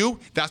Move You,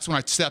 that's when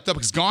I stepped up,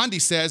 because Gandhi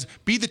says,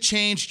 be the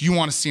change you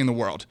want to see in the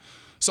world.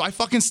 So I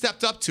fucking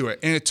stepped up to it,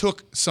 and it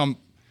took some,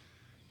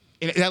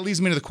 and that leads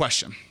me to the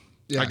question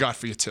I got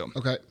for you too.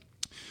 Okay.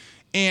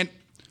 And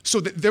so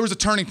there was a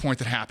turning point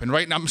that happened,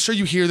 right? And I'm sure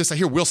you hear this. I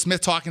hear Will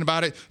Smith talking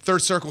about it,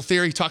 third circle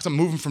theory. He talks about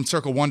moving from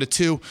circle 1 to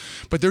 2.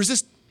 But there's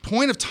this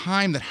point of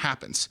time that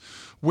happens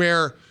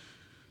where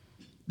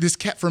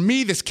for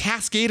me, this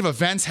cascade of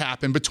events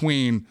happened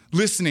between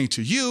listening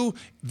to you,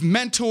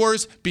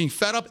 mentors, being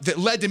fed up, that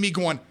led to me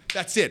going,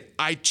 that's it.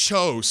 I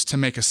chose to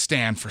make a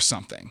stand for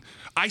something.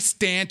 I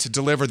stand to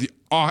deliver the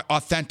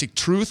authentic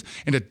truth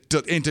and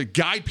to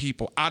guide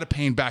people out of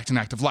pain back to an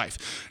active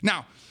life.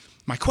 Now,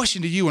 my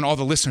question to you and all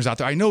the listeners out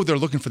there, I know they're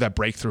looking for that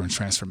breakthrough and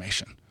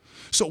transformation.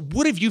 So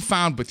what have you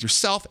found with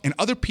yourself and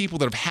other people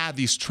that have had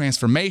these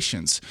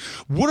transformations?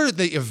 What are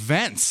the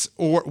events,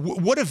 or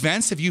what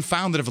events have you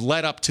found that have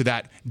led up to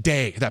that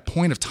day, that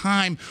point of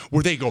time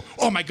where they go,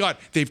 oh my God,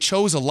 they've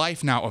chose a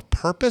life now of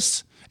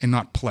purpose and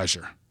not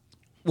pleasure?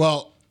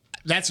 Well,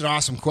 that's an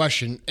awesome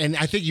question. And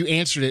I think you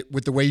answered it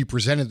with the way you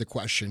presented the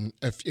question,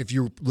 if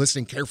you were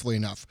listening carefully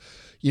enough.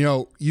 You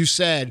know, you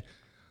said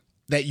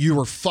that you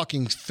were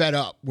fucking fed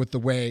up with the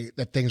way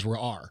that things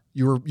are.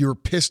 You were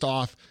pissed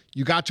off.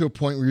 You got to a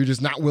point where you're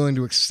just not willing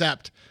to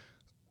accept,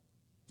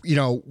 you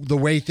know, the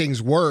way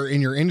things were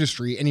in your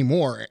industry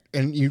anymore.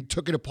 And you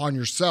took it upon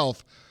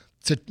yourself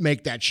to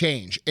make that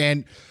change.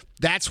 And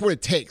that's what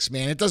it takes,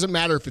 man. It doesn't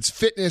matter if it's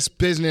fitness,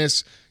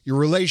 business, your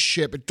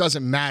relationship, it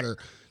doesn't matter.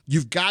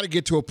 You've got to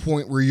get to a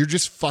point where you're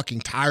just fucking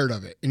tired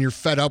of it and you're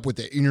fed up with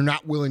it and you're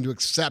not willing to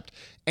accept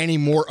any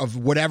more of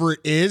whatever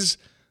it is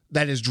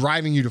that is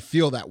driving you to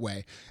feel that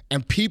way.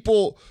 And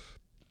people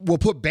will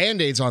put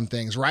Band-Aids on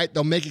things, right?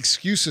 They'll make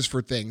excuses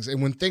for things.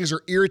 And when things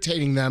are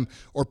irritating them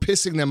or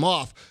pissing them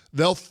off,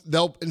 they'll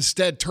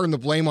instead turn the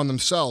blame on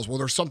themselves. Well,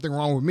 there's something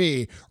wrong with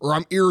me, or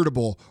I'm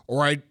irritable,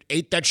 or I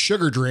ate that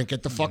sugar drink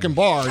at the fucking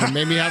bar and it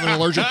made me have an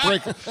allergic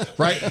break,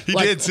 right? He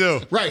did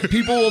too. Right.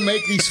 People will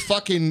make these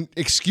fucking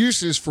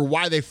excuses for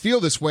why they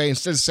feel this way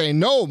instead of saying,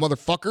 no,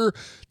 motherfucker,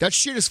 that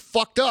shit is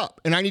fucked up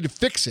and I need to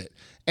fix it.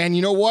 And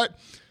you know what?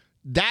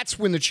 That's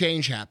when the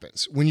change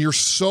happens. When you're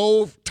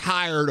so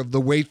tired of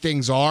the way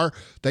things are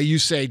that you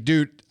say,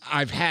 dude,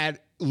 I've had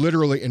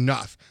literally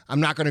enough. I'm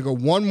not going to go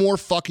one more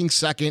fucking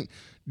second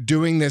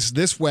doing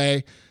this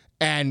way.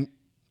 And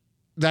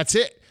that's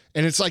it.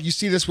 And it's like you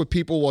see this with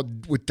people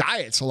with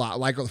diets a lot,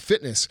 like with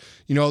fitness.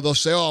 You know, they'll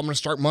say, oh, I'm going to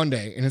start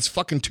Monday. And it's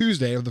fucking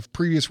Tuesday of the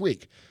previous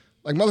week.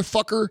 Like,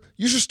 motherfucker,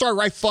 you should start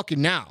right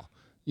fucking now.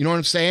 You know what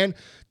I'm saying?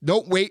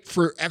 Don't wait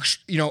for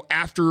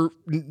after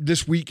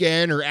this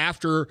weekend or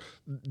after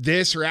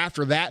this or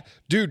after that.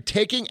 Dude,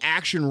 taking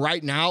action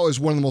right now is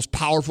one of the most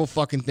powerful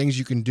fucking things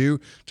you can do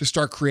to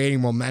start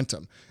creating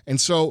momentum. And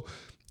so,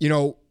 you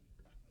know,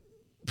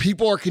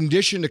 people are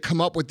conditioned to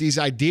come up with these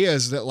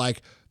ideas that,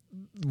 like,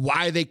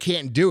 why they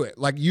can't do it.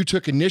 Like, you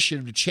took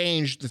initiative to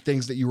change the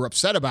things that you were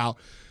upset about.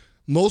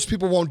 Most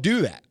people won't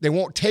do that. They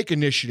won't take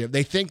initiative.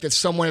 They think that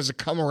someone has to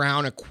come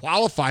around and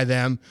qualify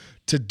them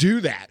to do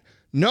that.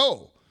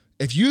 No.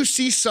 If you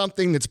see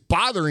something that's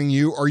bothering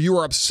you, or you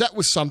are upset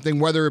with something,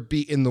 whether it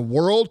be in the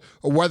world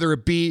or whether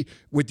it be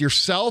with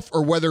yourself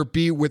or whether it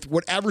be with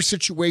whatever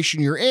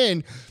situation you're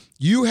in,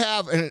 you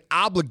have an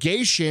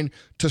obligation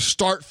to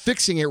start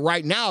fixing it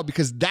right now,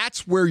 because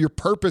that's where your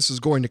purpose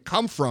is going to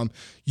come from.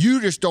 You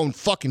just don't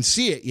fucking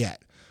see it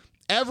yet.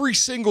 Every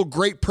single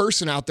great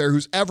person out there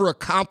who's ever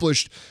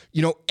accomplished,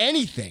 you know,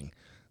 anything,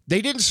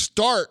 they didn't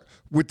start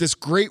with this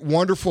great,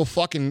 wonderful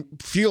fucking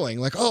feeling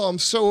like, oh, I'm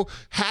so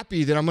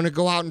happy that I'm going to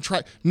go out and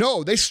try.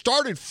 No, they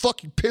started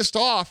fucking pissed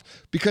off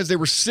because they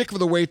were sick of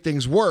the way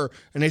things were.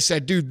 And they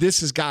said, dude,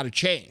 this has got to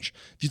change.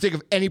 If you think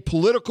of any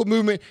political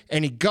movement,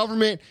 any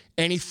government,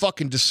 any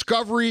fucking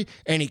discovery,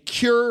 any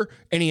cure,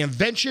 any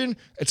invention,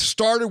 it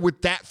started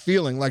with that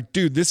feeling like,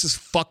 dude, this is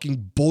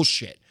fucking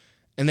bullshit.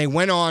 And they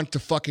went on to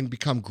fucking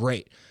become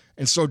great.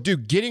 And so,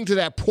 dude, getting to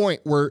that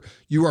point where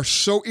you are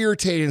so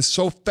irritated and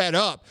so fed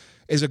up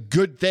is a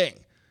good thing.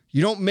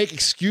 You don't make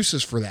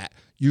excuses for that.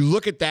 You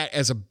look at that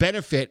as a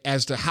benefit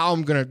as to how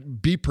I'm going to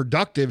be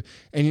productive.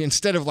 And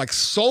instead of like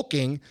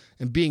sulking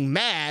and being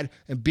mad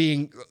and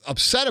being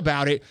upset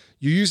about it,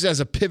 you use it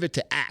as a pivot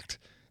to act.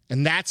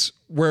 And that's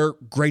where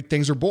great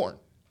things are born.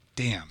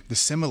 Damn, the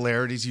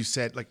similarities you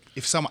said. Like,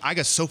 I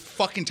got so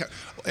fucking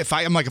if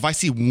I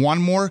see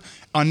one more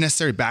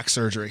unnecessary back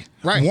surgery,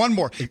 Right. One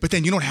more. But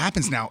then you know what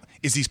happens now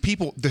is these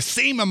people, the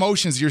same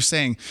emotions you're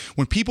saying,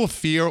 when people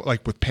feel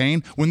like with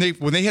pain, when they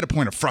hit a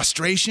point of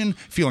frustration,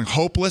 feeling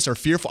hopeless or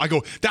fearful, I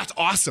go, that's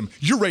awesome.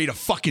 You're ready to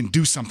fucking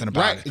do something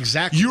about it.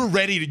 Exactly. You're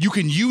ready to, you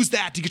can use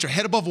that to get your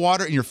head above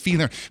water and you're feeling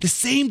there. The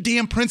same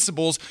damn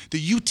principles that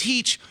you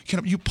teach,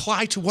 you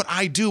apply to what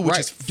I do, which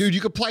is... Dude, you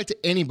can apply it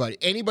to anybody.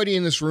 Anybody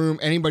in this room,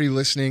 anybody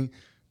listening,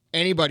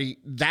 anybody,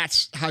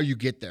 that's how you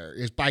get there,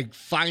 is by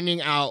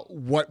finding out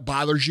what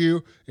bothers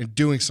you and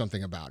doing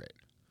something about it.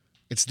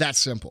 It's that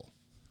simple.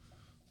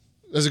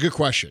 That's a good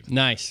question.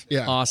 Nice.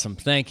 Yeah. Awesome.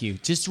 Thank you.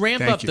 Just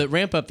ramp up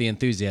the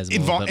enthusiasm.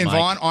 And a little bit,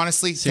 Vaughn, Mike.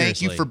 honestly, Seriously.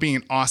 thank you for being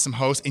an awesome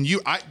host. And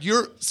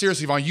you're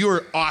seriously, Vaughn, you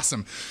are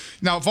awesome.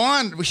 Now,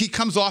 Vaughn, he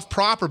comes off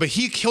proper, but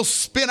he'll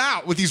spin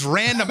out with these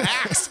random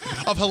acts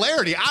of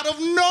hilarity out of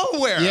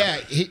nowhere. Yeah,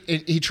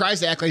 he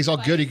tries to act like he's all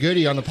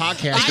goody-goody on the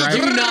podcast, I right?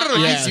 do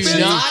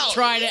not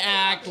try to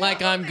act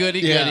like I'm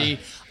goody-goody.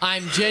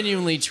 I'm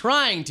genuinely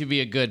trying to be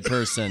a good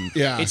person.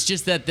 Yeah. It's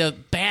just that the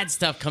bad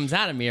stuff comes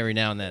out of me every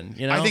now and then.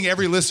 You know? I think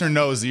every listener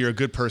knows that you're a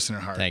good person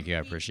at heart. Thank you. I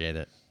appreciate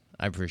it.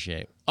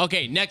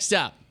 Okay, next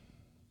up,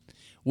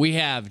 we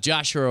have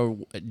Joshua.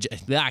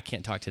 I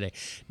can't talk today.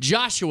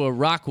 Joshua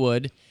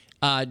Rockwood.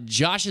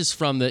 Josh is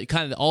from the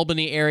kind of the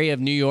Albany area of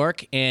New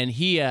York, and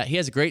he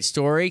has a great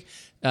story.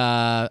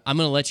 I'm going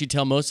to let you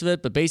tell most of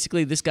it, but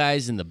basically, this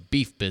guy's in the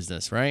beef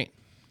business, right?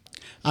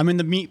 I'm in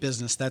the meat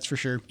business, that's for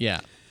sure.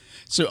 Yeah.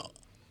 So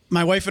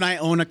my wife and I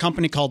own a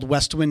company called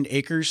Westwind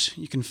Acres.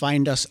 You can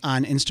find us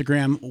on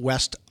Instagram,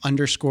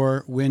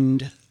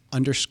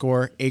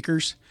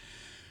 West_Wind_Acres.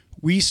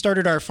 We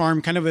started our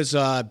farm kind of as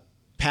a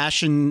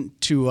passion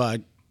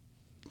to,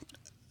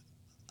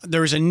 there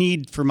was a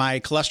need for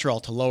my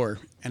cholesterol to lower,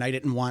 and I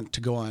didn't want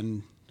to go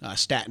on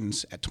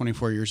statins at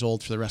 24 years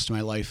old for the rest of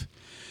my life.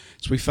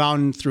 So we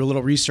found through a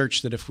little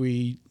research that if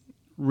we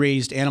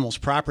raised animals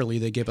properly,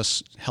 they give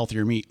us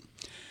healthier meat.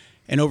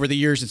 And over the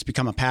years, it's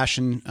become a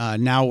passion.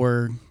 Now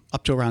we're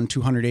up to around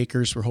 200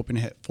 acres. We're hoping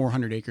to hit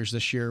 400 acres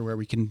this year, where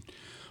we can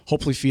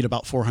hopefully feed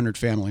about 400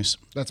 families.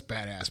 That's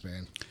badass,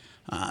 man.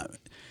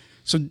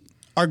 So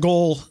our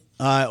goal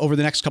over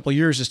the next couple of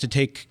years is to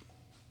take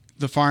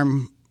the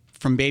farm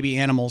from baby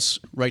animals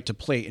right to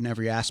plate in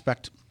every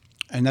aspect.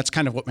 And that's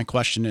kind of what my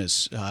question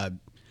is.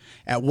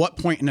 At what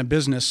point in a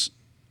business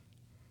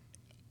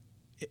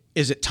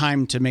is it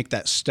time to make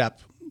that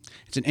step?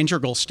 It's an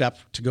integral step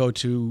to go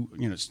to,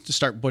 to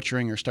start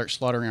butchering or start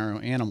slaughtering our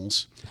own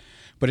animals.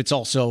 But it's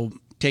also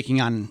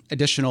taking on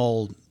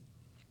additional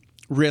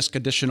risk,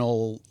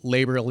 additional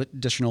labor,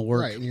 additional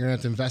work. Right, and you're going to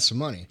have to invest some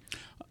money.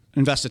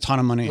 Invest a ton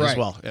of money as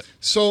well. Yep.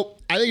 So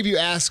I think if you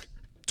ask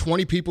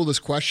 20 people this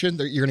question,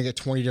 you're going to get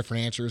 20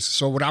 different answers.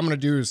 So what I'm going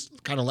to do is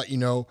kind of let you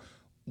know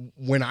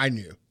when I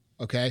knew,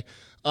 okay?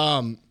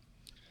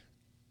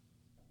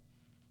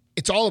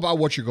 It's all about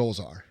what your goals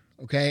are,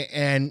 okay?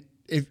 And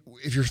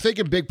if you're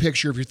thinking big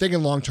picture, if you're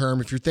thinking long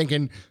term, if you're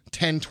thinking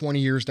 10, 20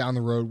 years down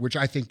the road, which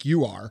I think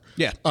you are,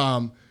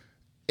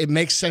 it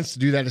makes sense to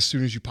do that as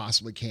soon as you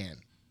possibly can.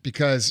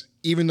 Because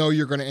even though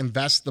you're going to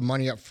invest the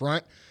money up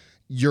front,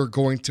 you're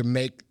going to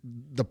make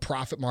the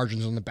profit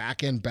margins on the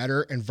back end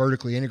better and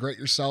vertically integrate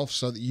yourself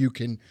so that you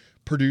can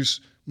produce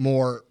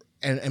more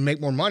and make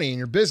more money in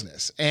your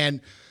business.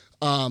 And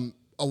a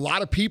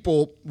lot of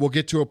people will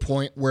get to a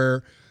point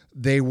where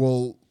they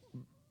will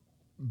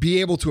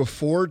be able to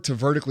afford to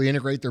vertically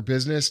integrate their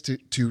business,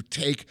 to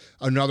take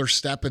another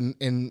step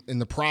in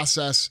the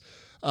process.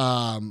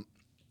 But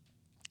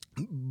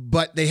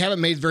they haven't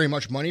made very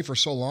much money for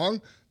so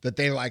long that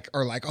they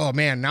are like, oh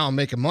man, now I'm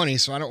making money,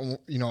 so I don't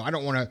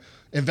want to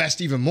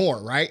invest even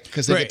more, right?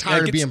 Because they get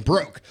tired of being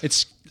broke.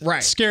 It's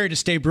scary to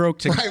stay broke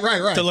to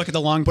look at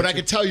the long picture. But I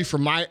can tell you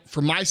from my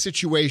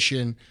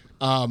situation,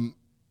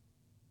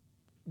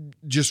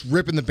 just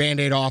ripping the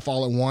Band-Aid off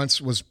all at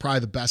once was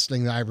probably the best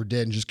thing that I ever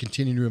did, and just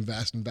continue to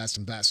invest.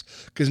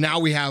 Because now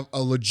we have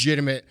a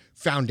legitimate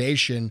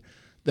foundation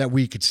that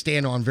we could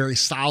stand on very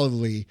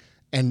solidly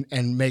and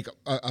make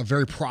a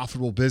very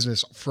profitable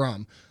business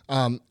from.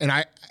 And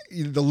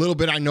the little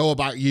bit I know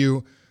about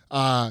you,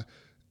 I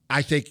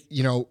think,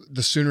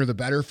 the sooner the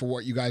better for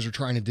what you guys are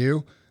trying to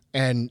do,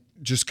 and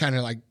just kind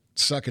of like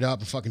suck it up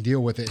and fucking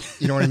deal with it.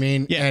 You know what I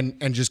mean? Yeah.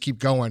 And just keep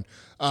going.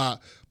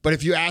 But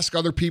if you ask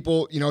other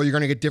people, you're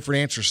going to get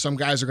different answers. Some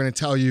guys are going to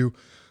tell you,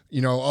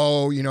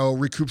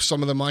 recoup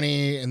some of the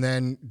money and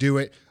then do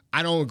it.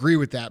 I don't agree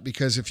with that,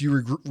 because if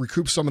you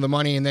recoup some of the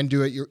money and then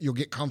do it, you'll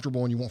get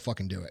comfortable and you won't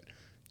fucking do it.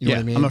 You know what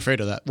I mean? I'm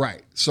afraid of that.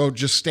 Right. So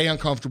just stay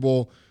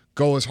uncomfortable,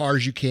 go as hard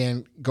as you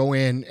can, go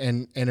in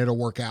and it'll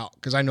work out,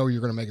 because I know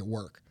you're going to make it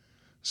work.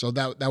 So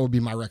that would be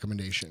my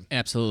recommendation.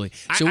 Absolutely.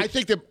 So I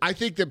think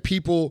that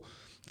people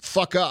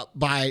fuck up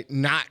by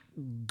not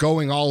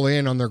going all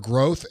in on their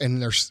growth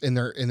and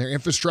their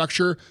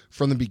in-infrastructure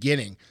from the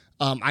beginning.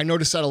 I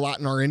notice that a lot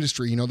in our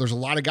industry. There's a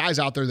lot of guys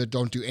out there that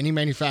don't do any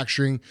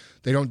manufacturing.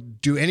 They don't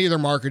do any of their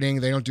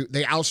marketing. They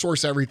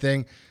outsource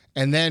everything.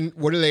 And then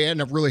what do they end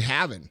up really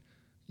having?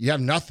 You have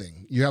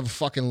nothing. You have a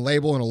fucking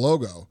label and a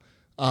logo.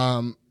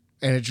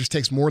 and it just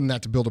takes more than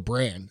that to build a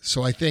brand.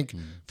 So I think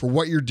for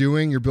what you're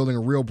doing, you're building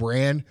a real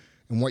brand,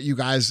 and what you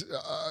guys,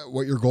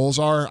 what your goals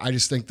are, I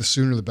just think the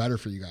sooner the better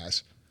for you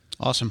guys.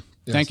 Awesome.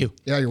 Yes. Thank you.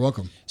 Yeah, you're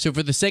welcome. So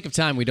for the sake of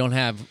time, we don't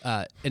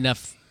have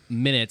enough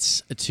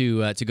minutes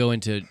to go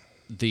into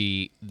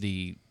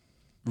the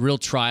real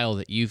trial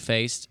that you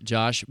faced,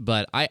 Josh.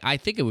 But I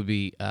think it would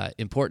be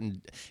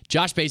important.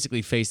 Josh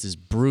basically faced this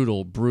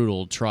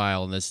brutal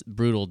trial and this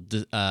brutal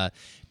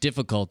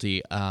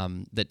difficulty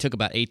that took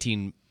about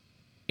 18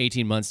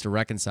 months to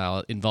reconcile.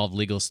 It involved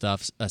legal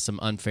stuff, some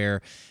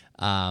unfair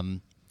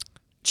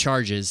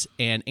charges.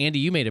 And Andy,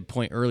 you made a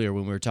point earlier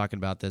when we were talking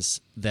about this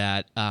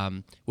that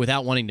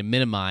without wanting to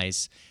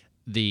minimize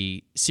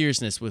the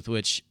seriousness with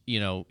which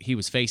he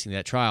was facing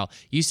that trial,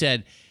 you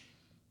said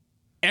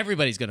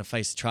everybody's going to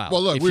face a trial.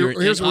 Well, look,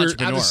 here's where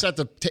I just set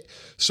the.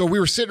 So we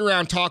were sitting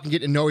around talking,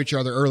 getting to know each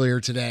other earlier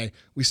today.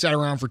 We sat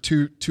around for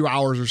two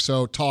hours or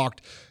so,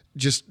 talked,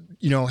 just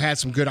had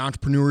some good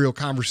entrepreneurial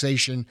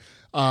conversation,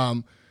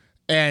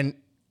 and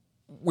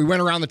we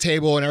went around the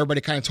table and everybody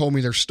kind of told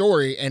me their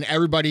story, and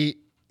everybody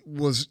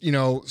was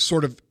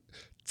sort of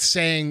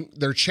saying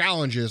their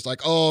challenges, like,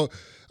 oh,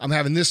 I'm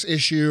having this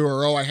issue,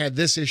 or oh, I had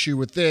this issue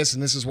with this,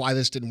 and this is why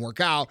this didn't work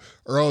out,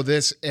 or oh,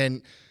 this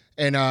and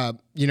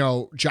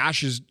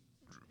Josh's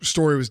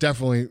story was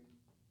definitely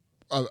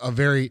a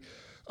very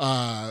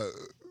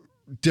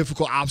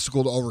difficult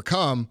obstacle to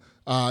overcome.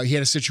 He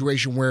had a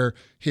situation where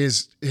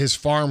his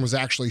farm was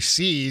actually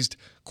seized,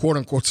 quote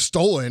unquote,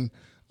 stolen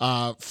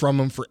from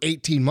him for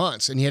 18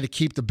 months, and he had to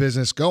keep the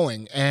business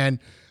going. And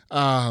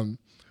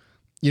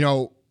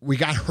we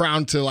got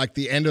around to like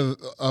the end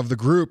of the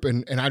group,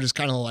 and I just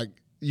kind of like,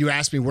 you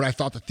asked me what I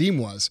thought the theme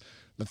was.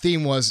 The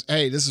theme was,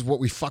 hey, this is what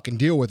we fucking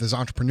deal with as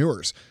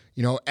entrepreneurs.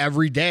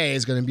 Every day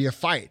is going to be a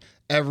fight.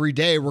 Every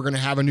day we're going to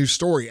have a new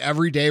story.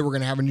 Every day we're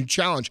going to have a new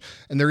challenge.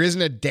 And there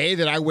isn't a day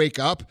that I wake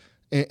up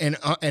and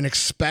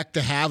expect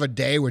to have a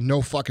day with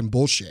no fucking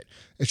bullshit.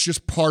 It's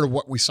just part of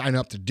what we sign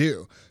up to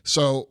do.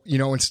 So,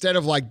 instead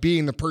of like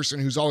being the person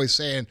who's always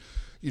saying,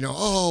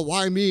 oh,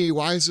 why me?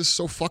 Why is this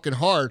so fucking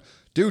hard?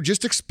 Dude,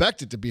 just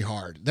expect it to be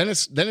hard. Then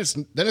it's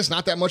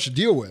not that much to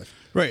deal with.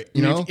 Right.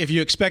 If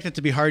you expect it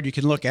to be you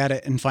can look at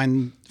it and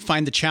find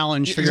the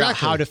challenge, figure out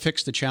how to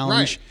fix the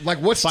challenge. Right. Like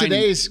what's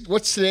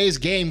today's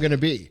game going to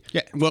be?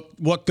 Yeah.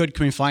 What good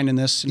can we find in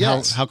this? And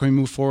how can we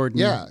move forward?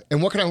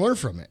 And what can I learn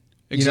from it?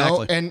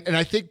 Exactly. And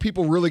I think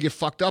people really get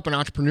fucked up in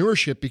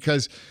entrepreneurship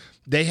because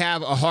they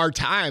have a hard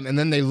time, and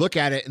then they look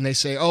at it and they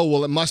say, oh,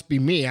 well, it must be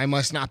me. I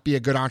must not be a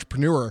good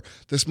entrepreneur.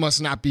 This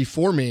must not be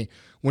for me.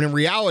 When in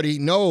reality,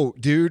 no,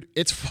 dude,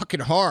 it's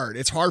fucking hard.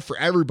 It's hard for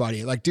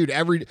everybody. Like, dude,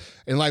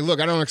 look,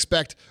 I don't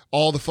expect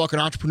all the fucking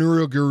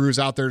entrepreneurial gurus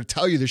out there to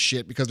tell you this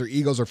shit because their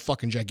egos are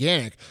fucking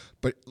gigantic.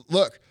 But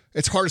look,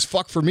 it's hard as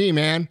fuck for me,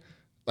 man.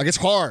 Like, it's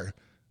hard.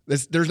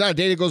 There's not a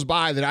day that goes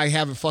by that I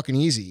have it fucking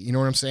easy. You know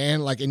what I'm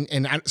saying? Like,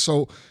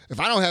 so if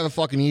I don't have it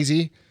fucking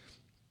easy,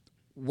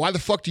 why the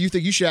fuck do you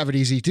think you should have it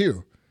easy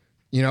too?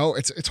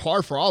 It's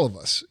hard for all of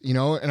us,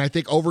 and I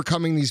think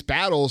overcoming these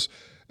battles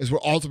is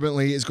what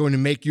ultimately is going to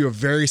make you a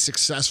very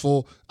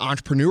successful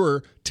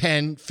entrepreneur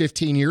 10,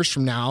 15 years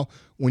from now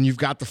when you've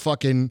got the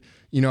fucking,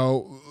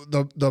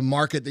 the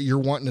market that you're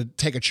wanting to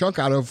take a chunk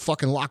out of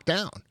fucking locked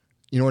down.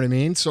 You know what I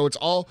mean? So it's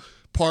all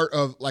part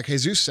of, like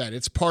Jesus said,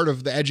 it's part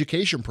of the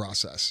education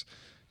process,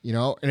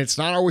 and it's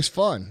not always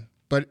fun.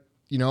 But,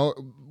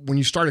 when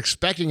you start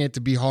expecting it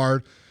to be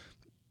hard,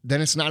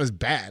 then it's not as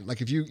bad.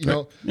 Like if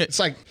it's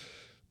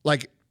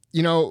like,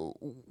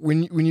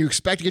 when you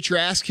expect to get your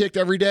ass kicked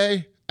every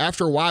day,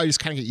 after a while, you just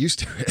kind of get used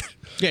to it.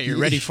 Yeah, you're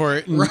ready for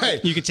it.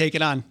 Right. You can take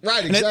it on.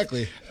 Right,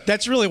 exactly.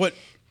 That's really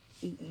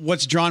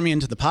what's drawn me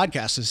into the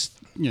podcast is,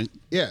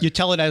 you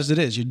tell it as it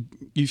is. You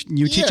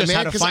teach us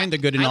how to find the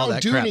good in all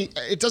that crap.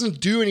 It doesn't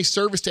do any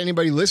service to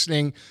anybody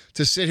listening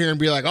to sit here and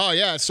be like, oh,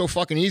 yeah, it's so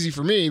fucking easy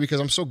for me because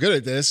I'm so good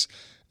at this.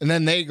 And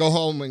then they go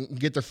home and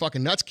get their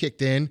fucking nuts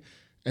kicked in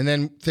and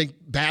then think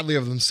badly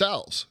of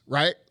themselves,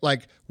 right?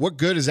 Like, what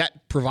good is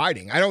that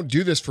providing? I don't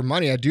do this for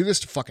money. I do this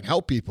to fucking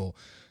help people.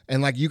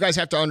 And like, you guys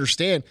have to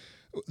understand,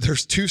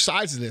 there's two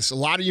sides of this. A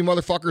lot of you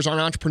motherfuckers aren't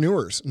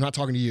entrepreneurs. I'm not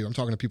talking to you. I'm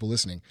talking to people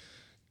listening.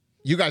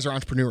 You guys are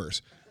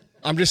entrepreneurs.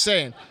 I'm just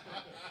saying,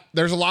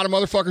 there's a lot of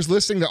motherfuckers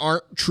listening that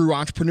aren't true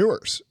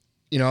entrepreneurs,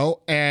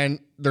 and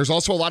there's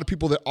also a lot of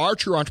people that are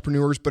true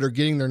entrepreneurs but are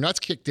getting their nuts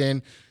kicked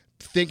in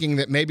thinking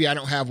that maybe I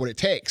don't have what it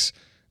takes,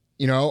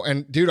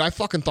 and dude, I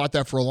fucking thought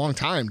that for a long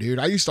time, dude.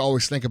 I used to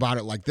always think about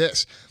it like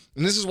this.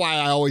 And this is why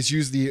I always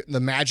use the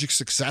magic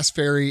success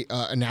fairy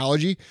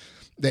analogy.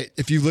 That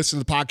if you listen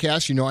to the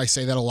podcast, I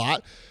say that a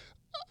lot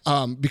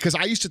because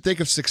I used to think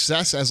of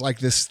success as like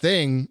this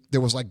thing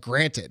that was like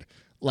granted.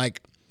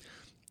 Like,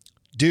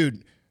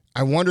 dude,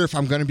 I wonder if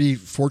I'm going to be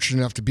fortunate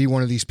enough to be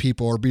one of these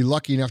people or be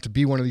lucky enough to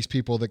be one of these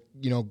people that,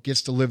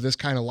 gets to live this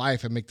kind of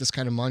life and make this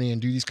kind of money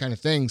and do these kind of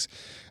things.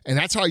 And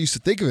that's how I used to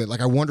think of it.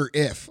 Like, I wonder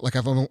if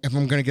I'm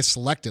going to get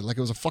selected, like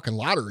it was a fucking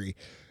lottery.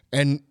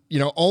 And,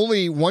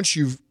 only once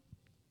do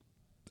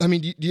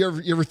you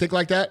ever think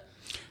like that?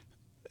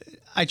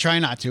 I try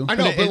not to. I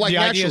know, but like the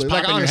ideas naturally, pop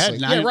like in your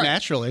honestly, head right.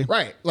 naturally.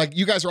 Right. Like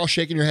you guys are all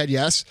shaking your head,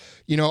 yes.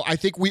 You know, I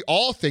think we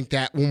all think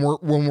that when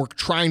we're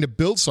trying to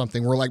build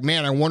something, we're like,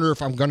 man, I wonder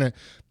if I'm gonna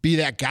be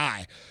that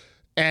guy.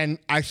 And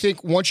I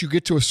think once you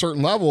get to a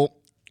certain level,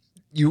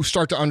 you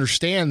start to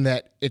understand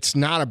that it's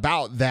not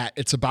about that.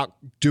 It's about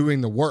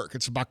doing the work.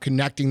 It's about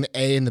connecting the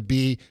A and the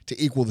B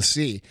to equal the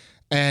C.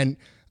 And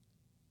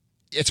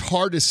it's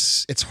hard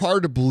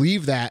to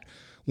believe that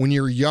when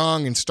you're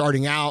young and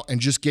starting out and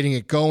just getting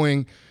it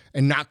going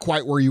and not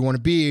quite where you want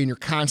to be, and you're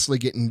constantly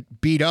getting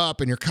beat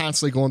up and you're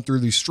constantly going through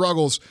these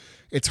struggles.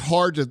 It's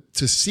hard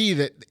to see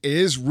that it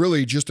is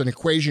really just an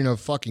equation of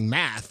fucking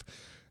math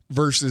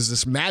versus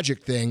this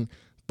magic thing.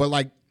 But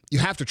like, you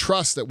have to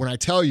trust that when I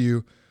tell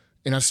you,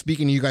 and I'm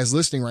speaking to you guys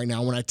listening right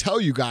now, when I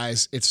tell you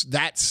guys it's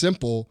that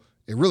simple,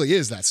 it really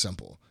is that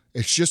simple.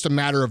 It's just a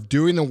matter of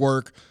doing the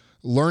work,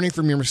 learning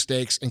from your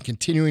mistakes, and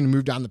continuing to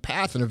move down the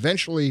path. And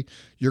eventually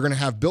you're going to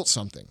have built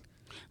something.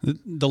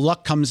 The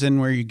luck comes in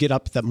where you get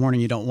up that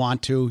morning you don't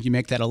want to. You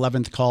make that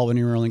 11th call when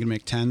you're only going to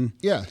make 10.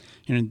 Yeah.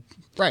 You know,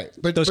 right.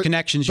 But those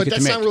connections you get to make.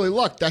 But that's not really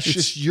luck. That's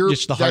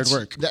just the hard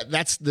work.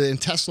 That's the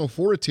intestinal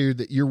fortitude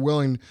that you're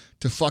willing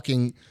to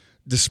fucking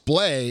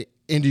display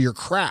into your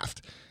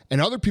craft. And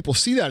other people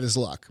see that as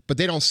luck, but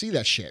they don't see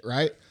that shit,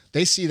 right?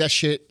 They see that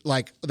shit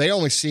like they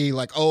only see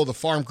like, oh, the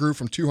farm grew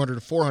from 200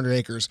 to 400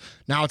 acres.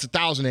 Now it's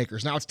 1,000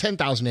 acres. Now it's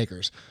 10,000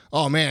 acres.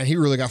 Oh man, he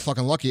really got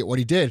fucking lucky at what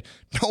he did.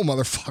 No,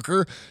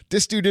 motherfucker.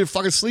 This dude didn't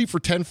fucking sleep for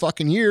 10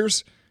 fucking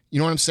years. You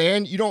know what I'm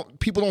saying?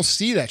 People don't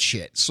see that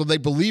shit. So they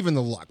believe in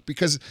the luck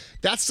because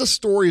that's the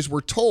stories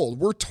we're told.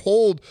 We're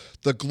told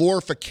the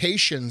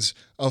glorifications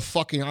of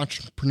fucking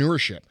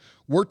entrepreneurship.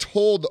 We're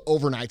told the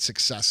overnight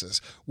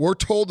successes. We're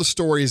told the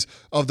stories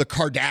of the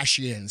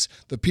Kardashians,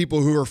 the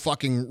people who are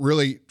fucking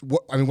really,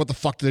 what the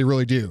fuck do they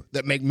really do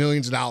that make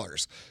millions of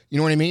dollars? You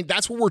know what I mean?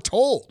 That's what we're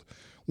told.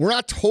 We're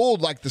not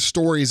told like the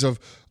stories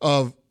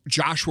of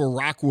Joshua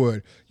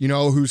Rockwood, you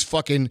know, who's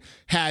fucking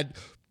had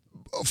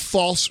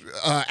false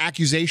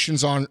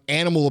accusations on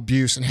animal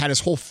abuse and had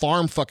his whole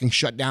farm fucking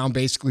shut down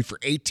basically for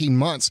 18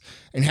 months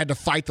and had to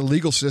fight the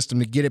legal system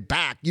to get it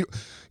back.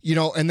 You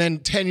know, and then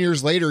 10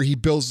 years later, he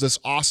builds this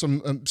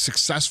awesome,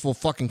 successful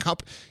fucking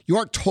company. You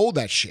aren't told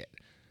that shit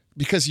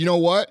because you know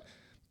what?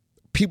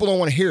 People don't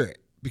want to hear it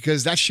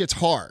because that shit's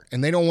hard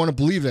and they don't want to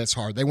believe that it's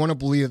hard. They want to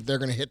believe that they're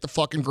going to hit the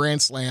fucking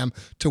grand slam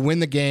to win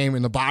the game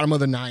in the bottom of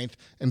the ninth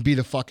and be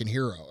the fucking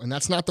hero. And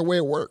that's not the way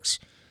it works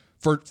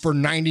for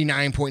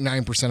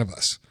 99.9% of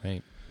us.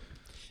 Right.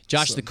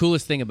 Josh, the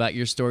coolest thing about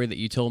your story that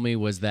you told me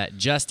was that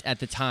just at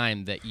the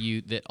time that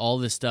all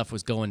this stuff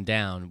was going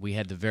down, we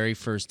had the very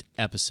first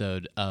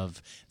episode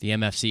of the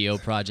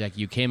MFCEO project.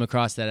 You came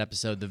across that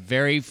episode. The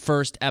very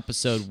first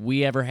episode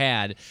we ever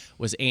had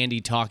was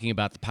Andy talking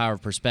about the power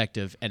of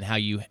perspective and how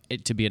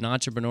to be an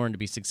entrepreneur and to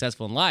be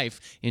successful in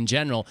life in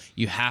general,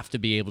 you have to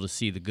be able to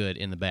see the good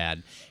in the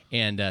bad.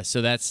 And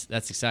so that's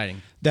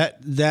exciting.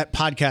 That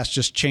podcast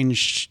just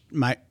changed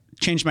my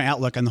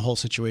outlook on the whole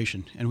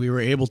situation, and we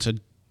were able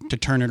to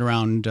turn it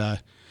around,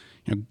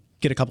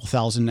 get a couple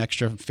thousand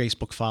extra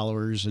Facebook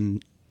followers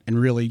and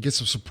really get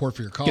some support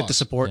for your cause. Get the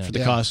support for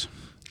the cause.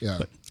 Yeah.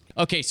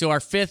 Okay, so our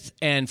fifth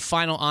and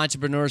final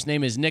entrepreneur's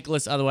name is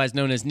Nicholas, otherwise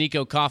known as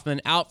Nico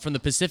Kaufman, out from the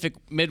Pacific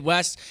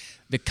Midwest,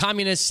 the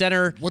Communist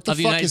Center of the United States. What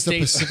the fuck is the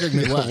Pacific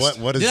Midwest?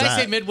 What is Did that?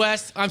 I say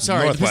Midwest? I'm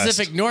sorry, Northwest. The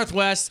Pacific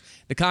Northwest,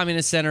 the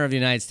Communist Center of the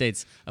United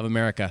States of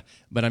America.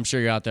 But I'm sure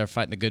you're out there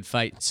fighting the good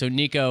fight. So,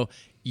 Nico,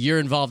 you're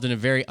involved in a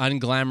very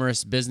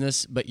unglamorous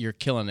business, but you're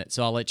killing it.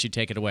 So I'll let you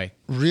take it away.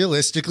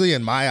 Realistically,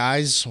 in my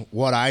eyes,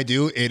 what I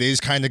do, it is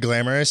kind of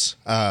glamorous.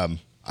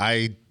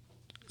 I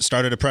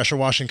started a pressure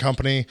washing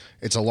company.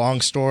 It's a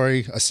long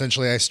story.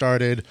 Essentially, I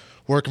started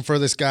working for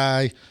this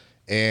guy,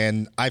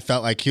 and I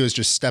felt like he was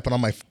just stepping on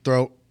my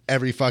throat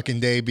every fucking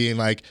day, being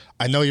like,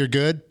 I know you're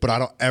good, but I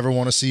don't ever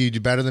want to see you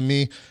do better than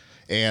me.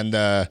 And,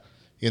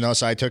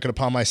 so I took it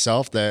upon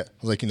myself that I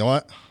was like, you know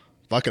what?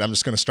 Fuck it. I'm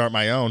just going to start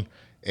my own.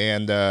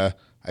 And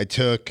I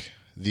took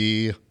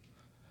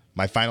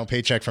my final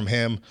paycheck from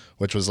him,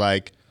 which was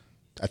I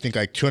think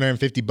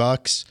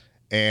 $250,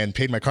 and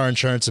paid my car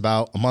insurance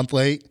about a month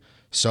late.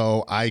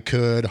 So I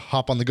could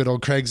hop on the good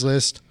old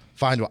Craigslist,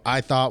 find what I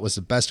thought was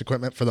the best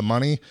equipment for the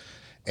money.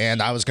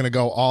 And I was going to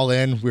go all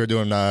in. We were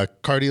doing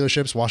car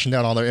dealerships, washing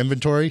down all their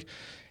inventory.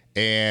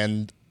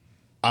 And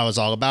I was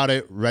all about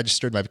it,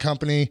 registered my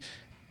company,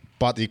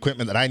 bought the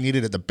equipment that I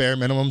needed at the bare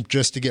minimum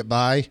just to get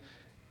by.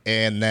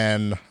 And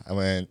then I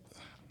went,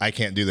 I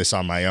can't do this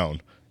on my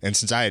own. And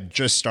since I had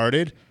just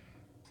started,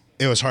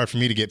 it was hard for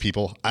me to get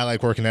people. I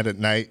like working at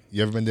night.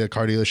 You ever been to a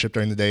car dealership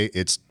during the day?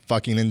 It's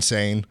fucking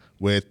insane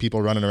with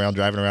people running around,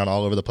 driving around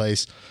all over the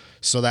place.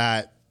 So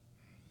that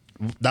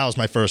was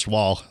my first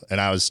wall.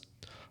 And I was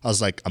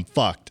like, I'm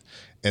fucked.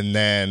 And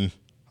then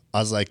I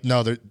was like,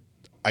 no,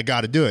 I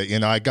got to do it.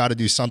 I got to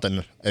do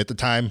something. At the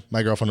time,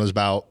 my girlfriend was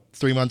about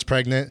 3 months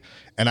pregnant,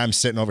 and I'm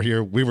sitting over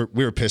here. We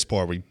were piss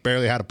poor. We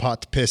barely had a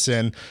pot to piss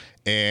in,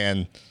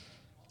 and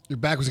your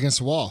back was against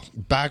the wall.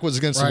 Back was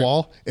against the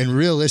wall. And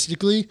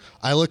realistically,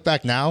 I look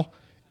back now,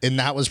 and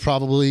that was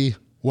probably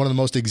one of the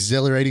most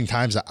exhilarating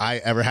times that I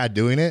ever had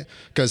doing it,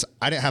 because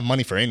I didn't have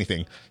money for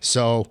anything.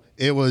 So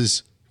it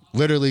was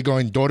literally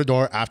going door to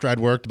door after I'd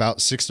worked about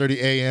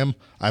 6:30 a.m.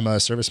 I'm a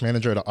service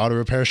manager at an auto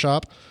repair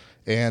shop,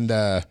 and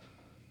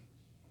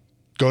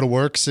go to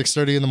work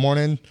 6:30 in the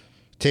morning,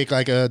 take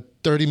like a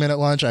 30-minute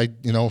lunch.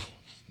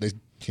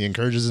 He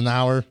encourages an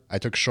hour. I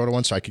took a shorter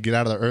one so I could get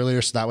out of there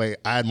earlier, so that way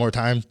I had more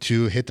time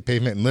to hit the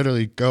pavement and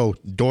literally go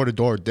door to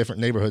door,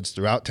 different neighborhoods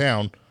throughout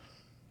town,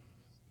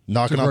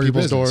 knocking on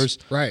people's doors,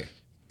 right?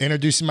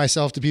 Introducing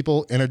myself to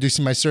people,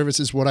 introducing my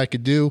services, what I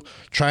could do,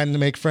 trying to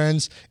make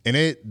friends.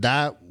 And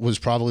that was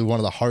probably one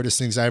of the hardest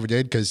things I ever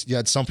did, because you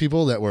had some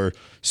people that were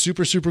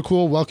super, super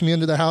cool, welcome you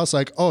into their house,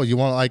 like, oh, you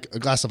want like a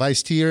glass of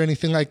iced tea or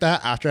anything like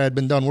that after I had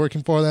been done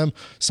working for them.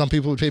 Some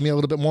people would pay me a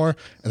little bit more.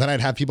 And then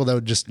I'd have people that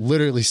would just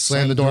literally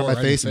slam the door in my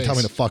face and tell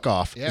me to fuck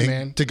off. Yeah,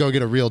 man. To go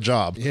get a real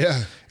job.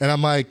 Yeah. And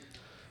I'm like,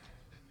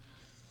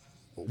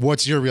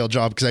 what's your real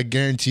job? Because I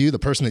guarantee you the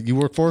person that you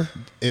work for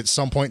at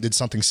some point did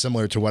something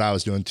similar to what I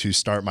was doing to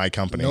start my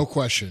company. No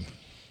question.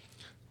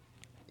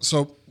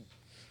 So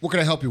what can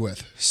I help you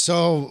with?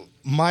 So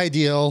my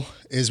deal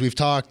is, we've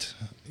talked,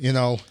 you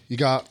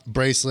got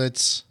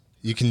bracelets.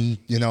 You can,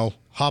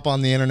 hop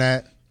on the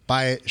internet,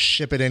 buy it,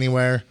 ship it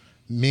anywhere.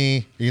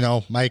 Me,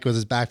 Mike with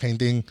his back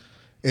painting,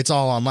 it's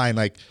all online.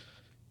 Like,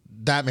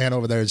 that man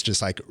over there is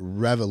just like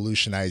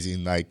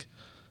revolutionizing, like,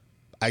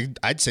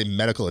 I'd say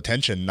medical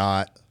attention,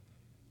 not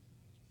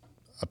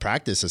a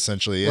practice,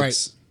 essentially.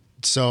 Right.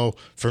 So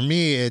for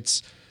me,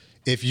 it's,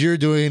 if you're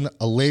doing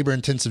a labor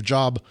intensive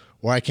job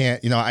where I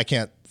can't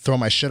throw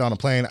my shit on a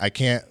plane, I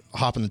can't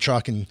hop in the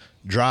truck and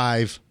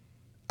drive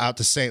out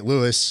to St.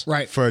 Louis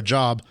right. for a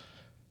job,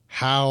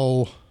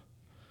 how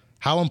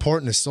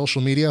important is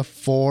social media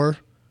for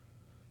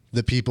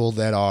the people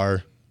that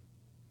are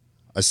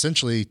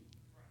essentially,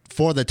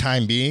 for the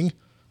time being,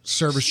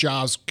 service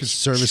jobs,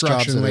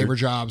 construction, labor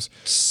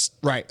jobs,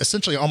 right?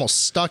 Essentially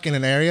almost stuck in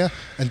an area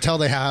until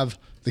they have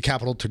the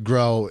capital to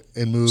grow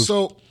and move.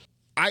 So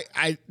I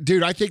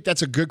think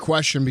that's a good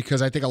question,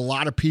 because I think a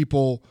lot of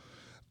people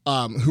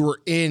who are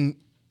in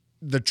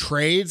the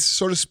trades,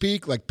 so to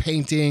speak, like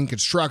painting,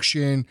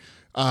 construction,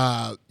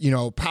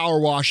 power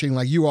washing,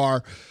 like you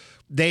are,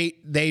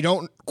 they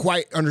don't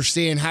quite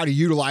understand how to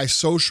utilize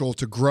social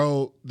to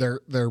grow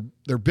their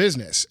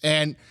business.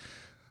 And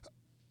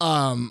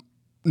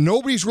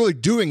nobody's really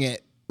doing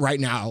it right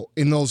now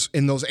in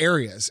those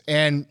areas.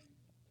 And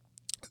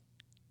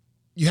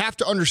you have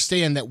to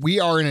understand that we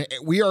are in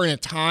a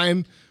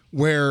time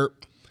where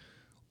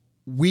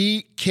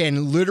we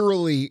can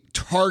literally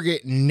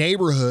target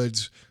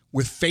neighborhoods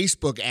with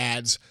Facebook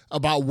ads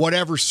about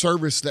whatever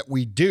service that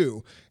we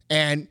do.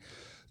 And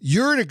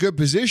you're in a good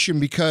position,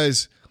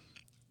 because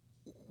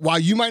while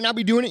you might not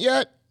be doing it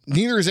yet,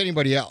 neither is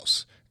anybody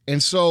else.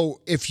 And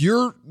so if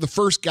you're the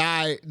first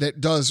guy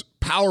that does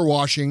power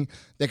washing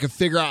that can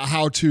figure out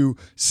how to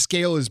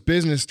scale his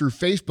business through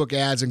Facebook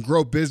ads and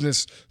grow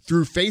business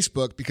through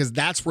Facebook, because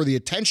that's where the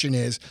attention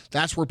is,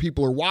 that's where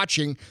people are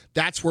watching,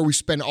 that's where we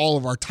spend all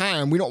of our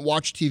time. We don't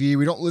watch TV,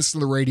 we don't listen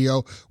to the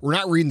radio, we're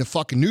not reading the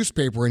fucking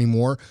newspaper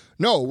anymore.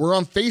 No, we're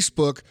on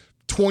Facebook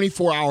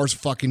 24 hours a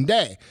fucking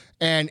day.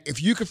 And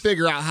if you can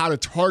figure out how to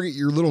target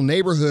your little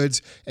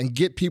neighborhoods and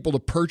get people to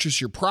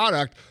purchase your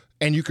product,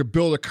 and you could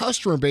build a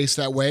customer base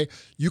that way,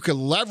 you could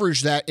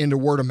leverage that into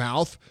word of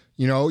mouth.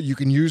 You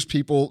can use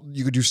people.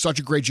 You could do such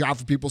a great job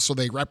for people, so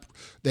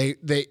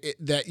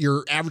that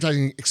your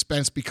advertising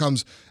expense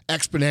becomes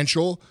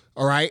exponential.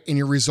 All right, and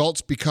your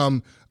results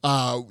become,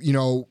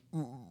 so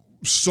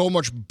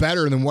much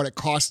better than what it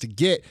costs to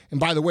get. And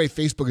by the way,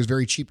 Facebook is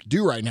very cheap to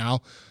do right now.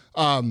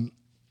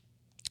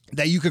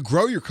 That you could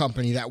grow your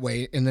company that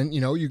way, and then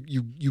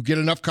you get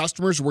enough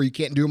customers where you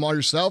can't do them all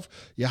yourself.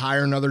 You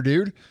hire another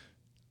dude.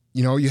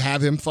 You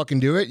have him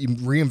fucking do it. You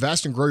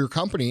reinvest and grow your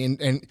company.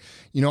 And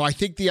I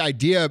think the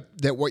idea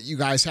that what you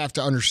guys have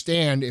to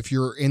understand if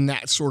you're in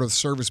that sort of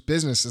service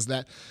business is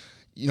that,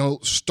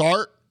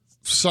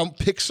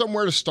 pick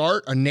somewhere to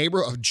start,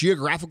 a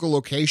geographical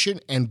location,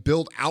 and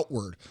build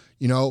outward.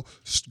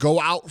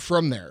 Go out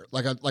from there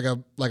like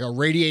a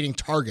radiating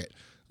target.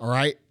 All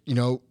right.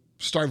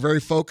 Start very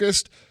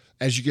focused.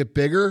 As you get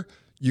bigger,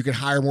 you can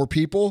hire more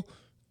people,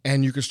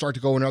 and you can start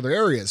to go in other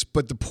areas.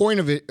 But the point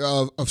of it,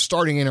 of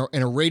starting in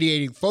a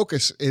radiating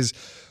focus, is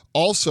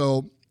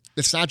also,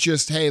 it's not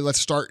just, hey, let's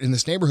start in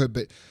this neighborhood,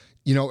 but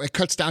it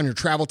cuts down your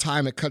travel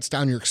time, it cuts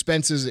down your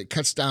expenses, it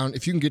cuts down,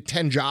 if you can get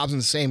 10 jobs in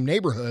the same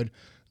neighborhood,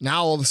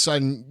 now all of a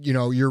sudden,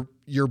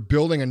 you're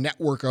building a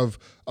network of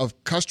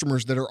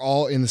customers that are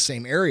all in the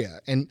same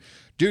area. And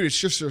dude, it's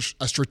just a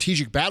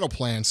strategic battle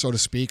plan, so to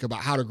speak, about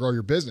how to grow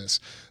your business.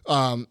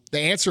 The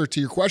answer to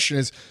your question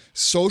is,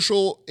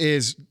 social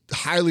is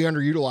highly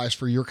underutilized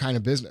for your kind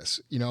of business,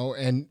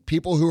 and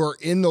people who are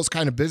in those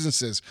kind of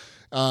businesses,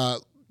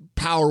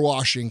 power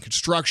washing,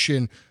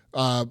 construction,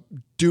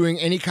 doing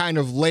any kind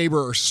of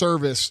labor or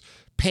service,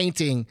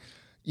 painting,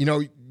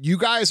 you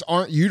guys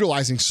aren't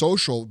utilizing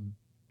social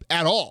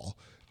at all.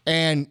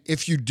 And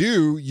if you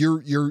do,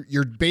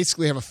 you're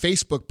basically have a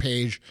Facebook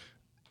page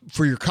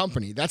for your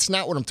company. That's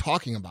not what I'm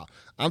talking about.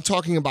 I'm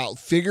talking about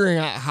figuring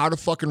out how to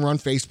fucking run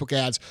Facebook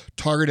ads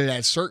targeted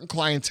at certain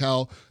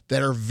clientele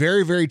that are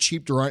very, very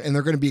cheap to run, and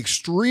they're going to be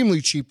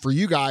extremely cheap for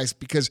you guys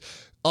because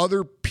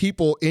other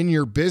people in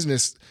your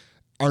business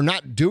are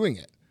not doing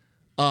it.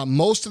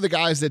 Most of the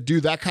guys that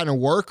do that kind of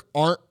work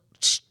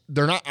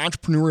they're not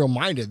entrepreneurial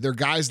minded. They're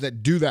guys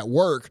that do that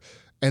work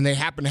and they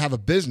happen to have a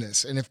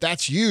business. And if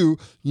that's you,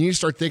 you need to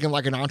start thinking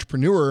like an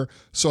entrepreneur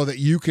so that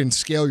you can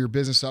scale your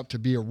business up to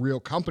be a real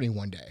company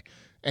one day.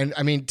 And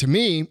I mean, to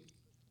me,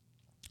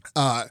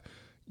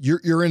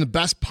 you're in the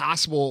best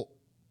possible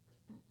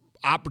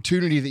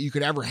opportunity that you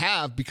could ever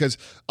have, because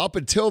up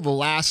until the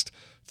last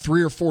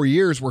 3 or 4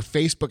 years where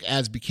Facebook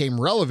ads became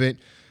relevant,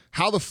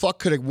 how the fuck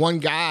could one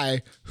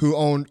guy who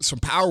owned some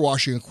power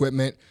washing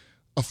equipment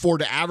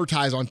afford to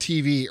advertise on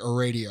TV or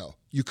radio?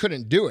 You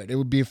couldn't do it. It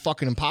would be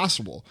fucking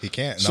impossible. He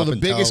can't. So the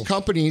biggest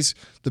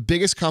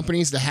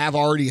companies that have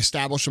already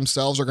established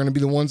themselves are going to be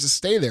the ones that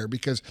stay there,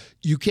 because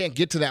you can't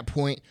get to that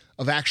point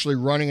of actually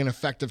running an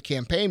effective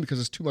campaign because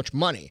it's too much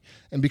money.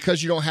 And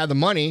because you don't have the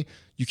money,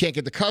 you can't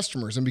get the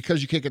customers. And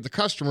because you can't get the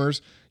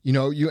customers,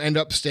 you end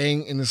up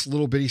staying in this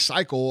little bitty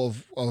cycle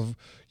of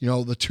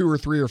the 2 or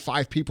 3 or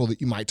 5 people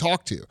that you might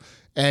talk to.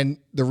 And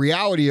the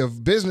reality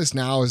of business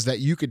now is that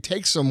you could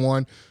take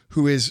someone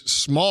who is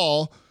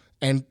small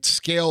and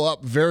scale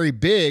up very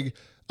big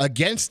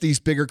against these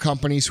bigger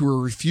companies who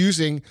are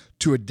refusing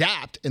to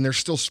adapt, and they're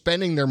still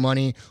spending their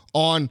money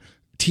on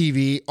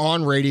TV,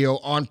 on radio,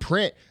 on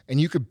print, and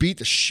you could beat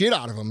the shit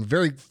out of them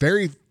very,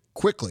 very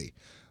quickly.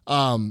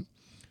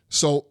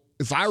 So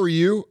if I were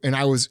you and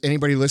I was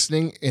anybody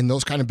listening in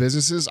those kind of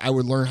businesses, I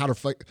would learn how to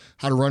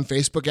run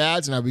Facebook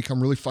ads, and I would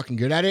become really fucking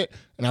good at it.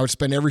 And I would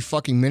spend every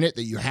fucking minute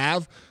that you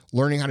have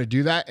learning how to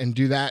do that, and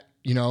do that,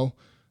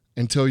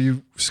 until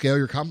you scale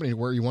your company to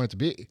where you want it to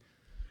be.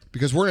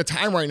 Because we're in a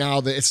time right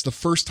now that it's the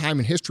first time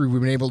in history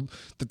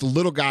that the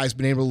little guy's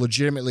been able to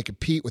legitimately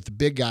compete with the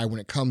big guy when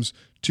it comes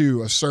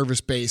to a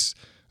service-based,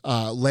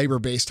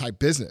 labor-based type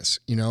business.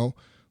 You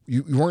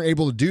weren't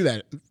able to do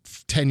that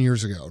 10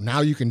 years ago.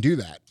 Now you can do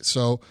that.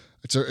 So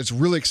it's a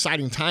really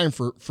exciting time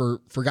for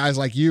guys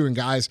like you and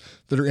guys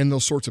that are in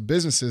those sorts of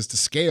businesses to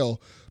scale,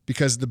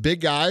 because the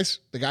big guys,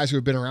 the guys who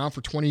have been around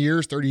for 20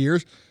 years, 30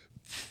 years,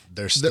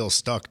 they're still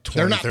stuck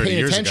 20, 30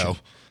 years ago.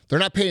 They're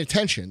not paying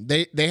attention.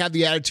 They have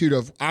the attitude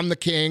of, I'm the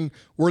king,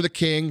 we're the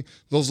king,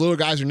 those little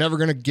guys are never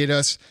going to get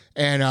us,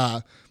 and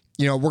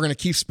we're going to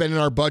keep spending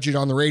our budget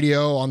on the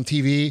radio, on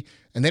TV,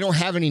 and they don't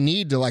have any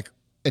need to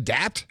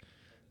adapt.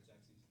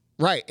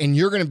 Right, and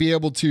you're going to be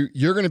able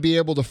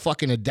to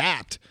fucking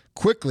adapt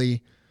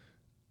quickly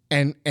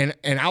and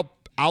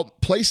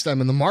outplace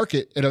them in the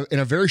market in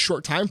a very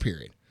short time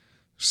period.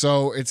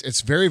 So it's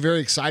very,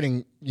 very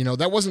exciting.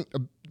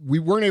 We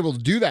weren't able to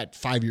do that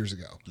 5 years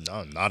ago.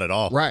 No, not at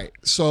all. Right.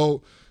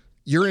 So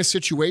you're in a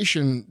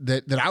situation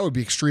that I would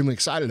be extremely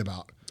excited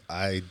about.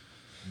 I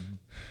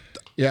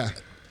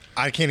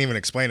can't even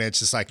explain it. It's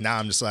just now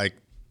I'm just I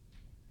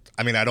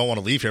don't want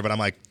to leave here, but I'm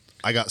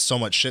I got so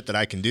much shit that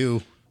I can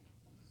do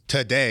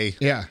today.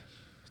 Yeah.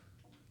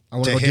 I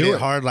want to hit it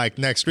hard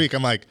next week.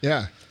 I'm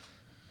yeah.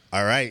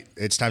 All right,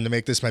 it's time to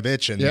make this my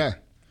bitch, and hit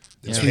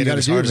it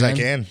as hard as I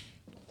can.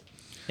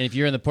 And if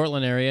you're in the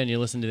Portland area and you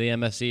listen to the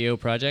MFCEO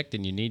project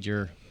and you need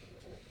your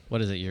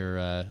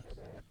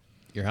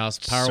house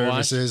power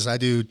services, wash? I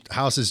do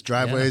houses,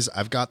 driveways. Yeah.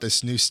 I've got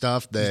this new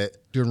stuff that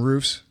doing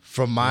roofs.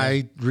 From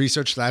my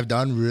research that I've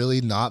done,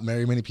 really not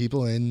very many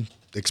people in,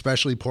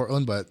 especially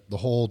Portland, but the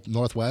whole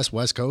Northwest,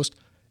 West Coast,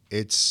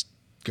 it's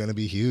going to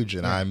be huge.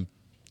 And I'm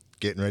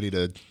getting ready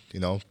to,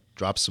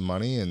 drop some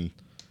money and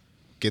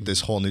get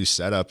this whole new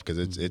setup,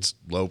 because it's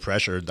low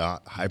pressure,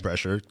 not high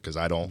pressure, because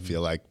I don't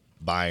feel like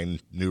buying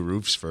new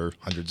roofs for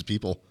hundreds of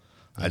people.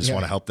 I just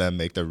want to help them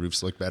make their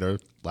roofs look better,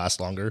 last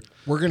longer.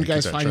 Where can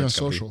guys find you on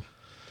social?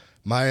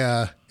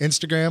 My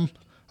Instagram,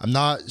 I'm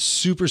not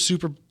super,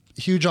 super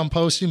huge on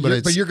posting,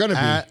 but you're going to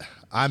be.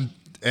 I'm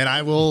going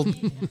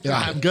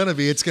to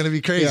be. It's going to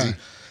be crazy. Yeah.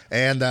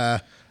 And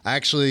I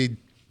actually,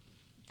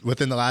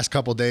 within the last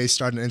couple of days,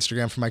 started an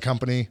Instagram for my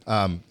company.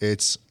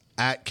 It's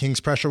at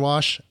King's Pressure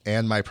Wash,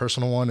 and my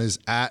personal one is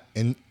at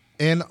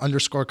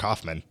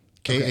 @in_Kaufman.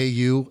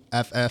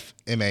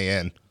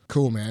 KAUFFMAN.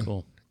 Cool, man.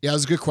 Cool. Yeah, it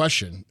was a good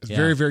question. It's a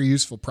very, very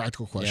useful,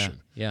 practical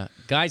question. Yeah.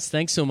 Guys,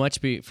 thanks so much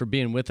for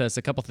being with us.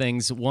 A couple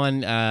things.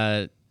 One,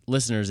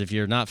 listeners, if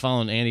you're not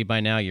following Andy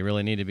by now, you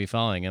really need to be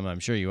following him. I'm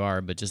sure you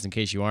are, but just in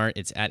case you aren't,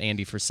 it's at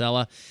Andy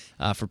Frisella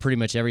for pretty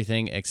much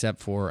everything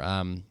except for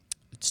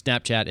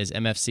Snapchat is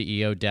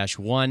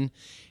MFCEO-1.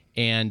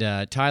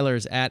 And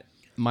Tyler's at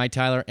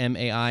MyTyler,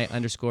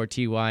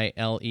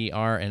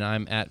 MAI_TYLER, and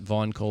I'm at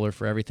Vaughn Kohler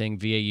for everything,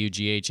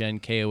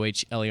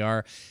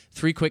 VAUGHNKOHLER.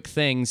 3 quick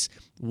things.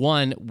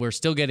 One, we're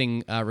still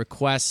getting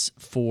requests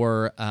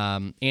for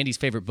Andy's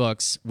favorite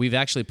books. We've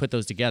actually put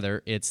those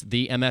together. It's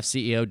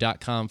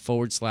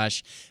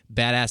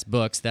themfceo.com/badass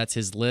books. That's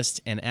his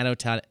list and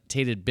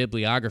annotated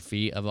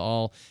bibliography of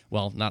all,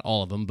 well, not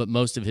all of them, but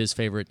most of his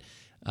favorite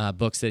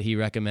books that he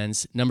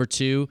recommends. Number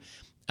 2,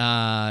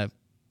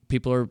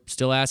 people are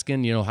still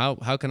asking,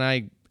 how can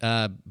I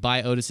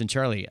buy Otis and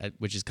Charlie,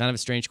 which is kind of a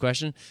strange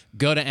question.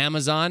 Go to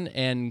Amazon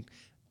and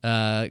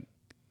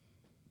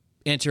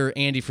enter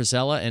Andy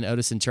Frisella, and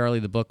Otis and Charlie,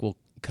 the book will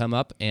come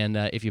up. And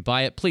if you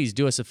buy it, please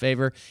do us a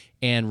favor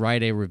and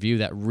write a review.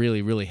 That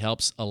really, really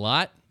helps a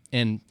lot.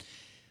 And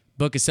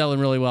book is selling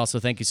really well, so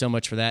thank you so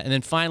much for that. And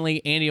then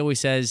finally, Andy always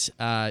says,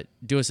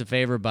 do us a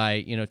favor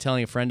by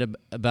telling a friend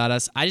about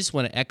us. I just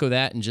want to echo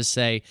that and just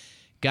say,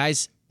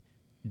 guys,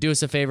 do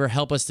us a favor,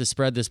 help us to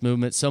spread this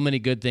movement. So many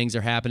good things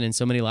are happening,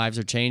 so many lives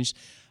are changed.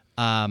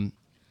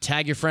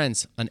 Tag your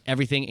friends on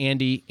everything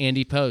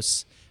Andy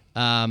posts.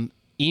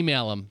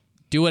 Email them.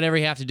 Do whatever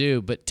you have to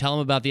do, but tell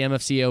them about the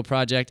MFCEO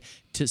project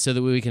so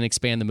that we can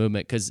expand the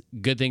movement, because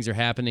good things are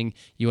happening.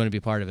 You want to be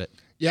part of it.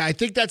 Yeah, I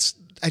think that's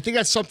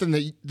something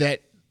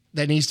that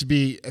needs to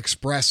be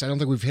expressed. I don't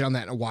think we've hit on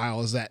that in a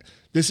while, is that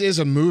this is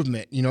a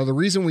movement. The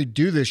reason we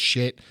do this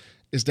shit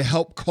is to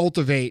help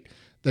cultivate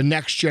the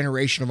next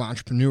generation of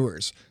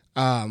entrepreneurs.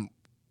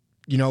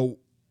 You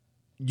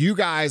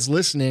guys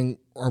listening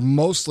are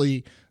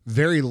mostly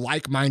very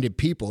like-minded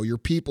people. You're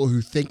people who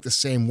think the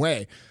same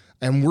way.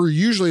 And we're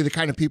usually the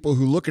kind of people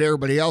who look at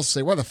everybody else and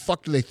say, why the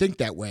fuck do they think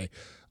that way?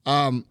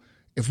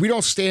 If we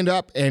don't stand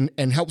up and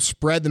help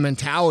spread the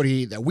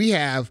mentality that we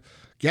have,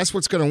 guess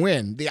what's going to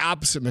win? The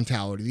opposite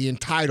mentality, the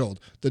entitled,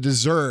 the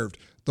deserved,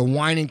 the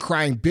whining,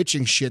 crying,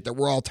 bitching shit that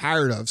we're all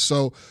tired of.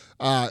 So,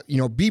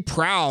 be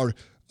proud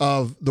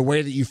of the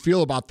way that you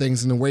feel about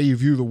things and the way you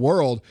view the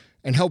world,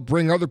 and help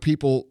bring other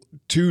people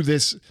to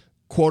this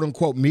quote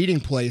unquote meeting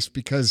place,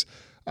 because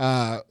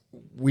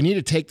we need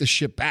to take this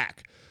shit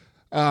back.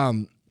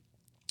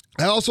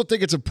 I also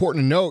think it's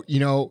important to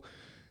note,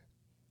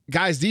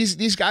 guys,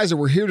 these guys that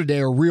were here today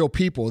are real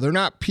people. They're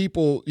not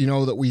people,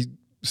 that we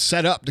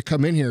set up to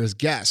come in here as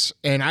guests.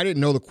 And I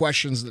didn't know the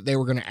questions that they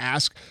were going to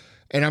ask.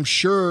 And I'm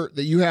sure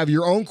that you have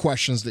your own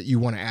questions that you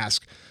want to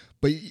ask.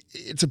 But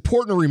it's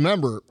important to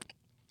remember,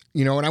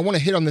 and I want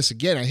to hit on this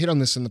again. I hit on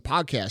this in the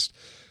podcast.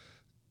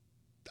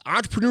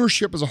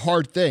 Entrepreneurship is a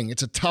hard thing.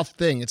 It's a tough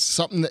thing. It's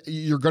something that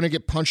you're going to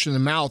get punched in the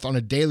mouth on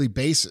a daily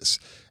basis.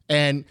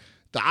 And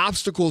the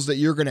obstacles that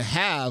you're going to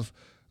have,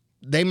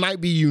 they might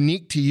be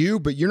unique to you,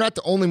 but you're not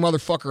the only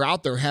motherfucker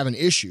out there having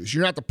issues.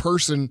 You're not the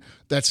person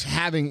that's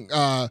having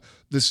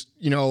this,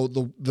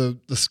 the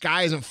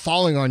sky isn't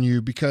falling on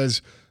you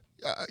because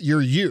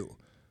you're you.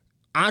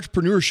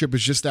 Entrepreneurship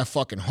is just that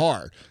fucking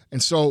hard.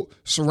 And so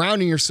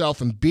surrounding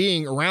yourself and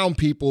being around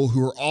people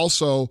who are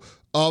also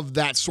of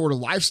that sort of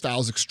lifestyle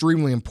is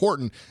extremely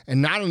important.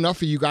 And not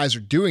enough of you guys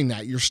are doing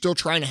that. You're still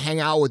trying to hang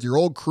out with your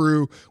old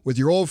crew, with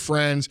your old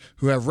friends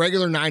who have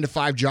regular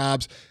 9-to-5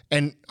 jobs.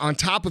 And on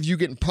top of you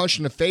getting punched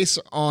in the face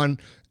on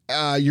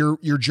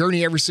your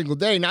journey every single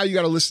day, now you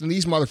got to listen to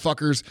these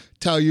motherfuckers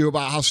tell you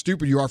about how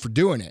stupid you are for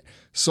doing it.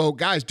 So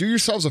guys, do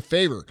yourselves a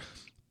favor.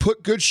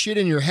 Put good shit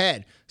in your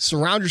head.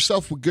 Surround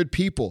yourself with good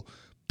people.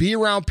 Be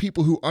around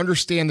people who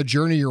understand the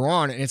journey you're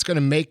on, and it's going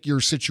to make your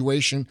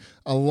situation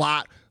a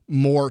lot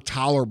more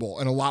tolerable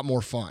and a lot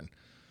more fun.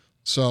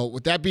 So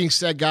with that being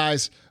said,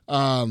 guys,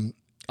 I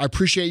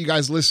appreciate you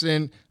guys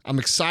listening. I'm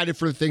excited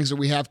for the things that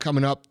we have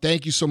coming up.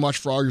 Thank you so much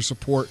for all your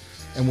support,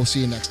 and we'll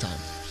see you next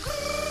time.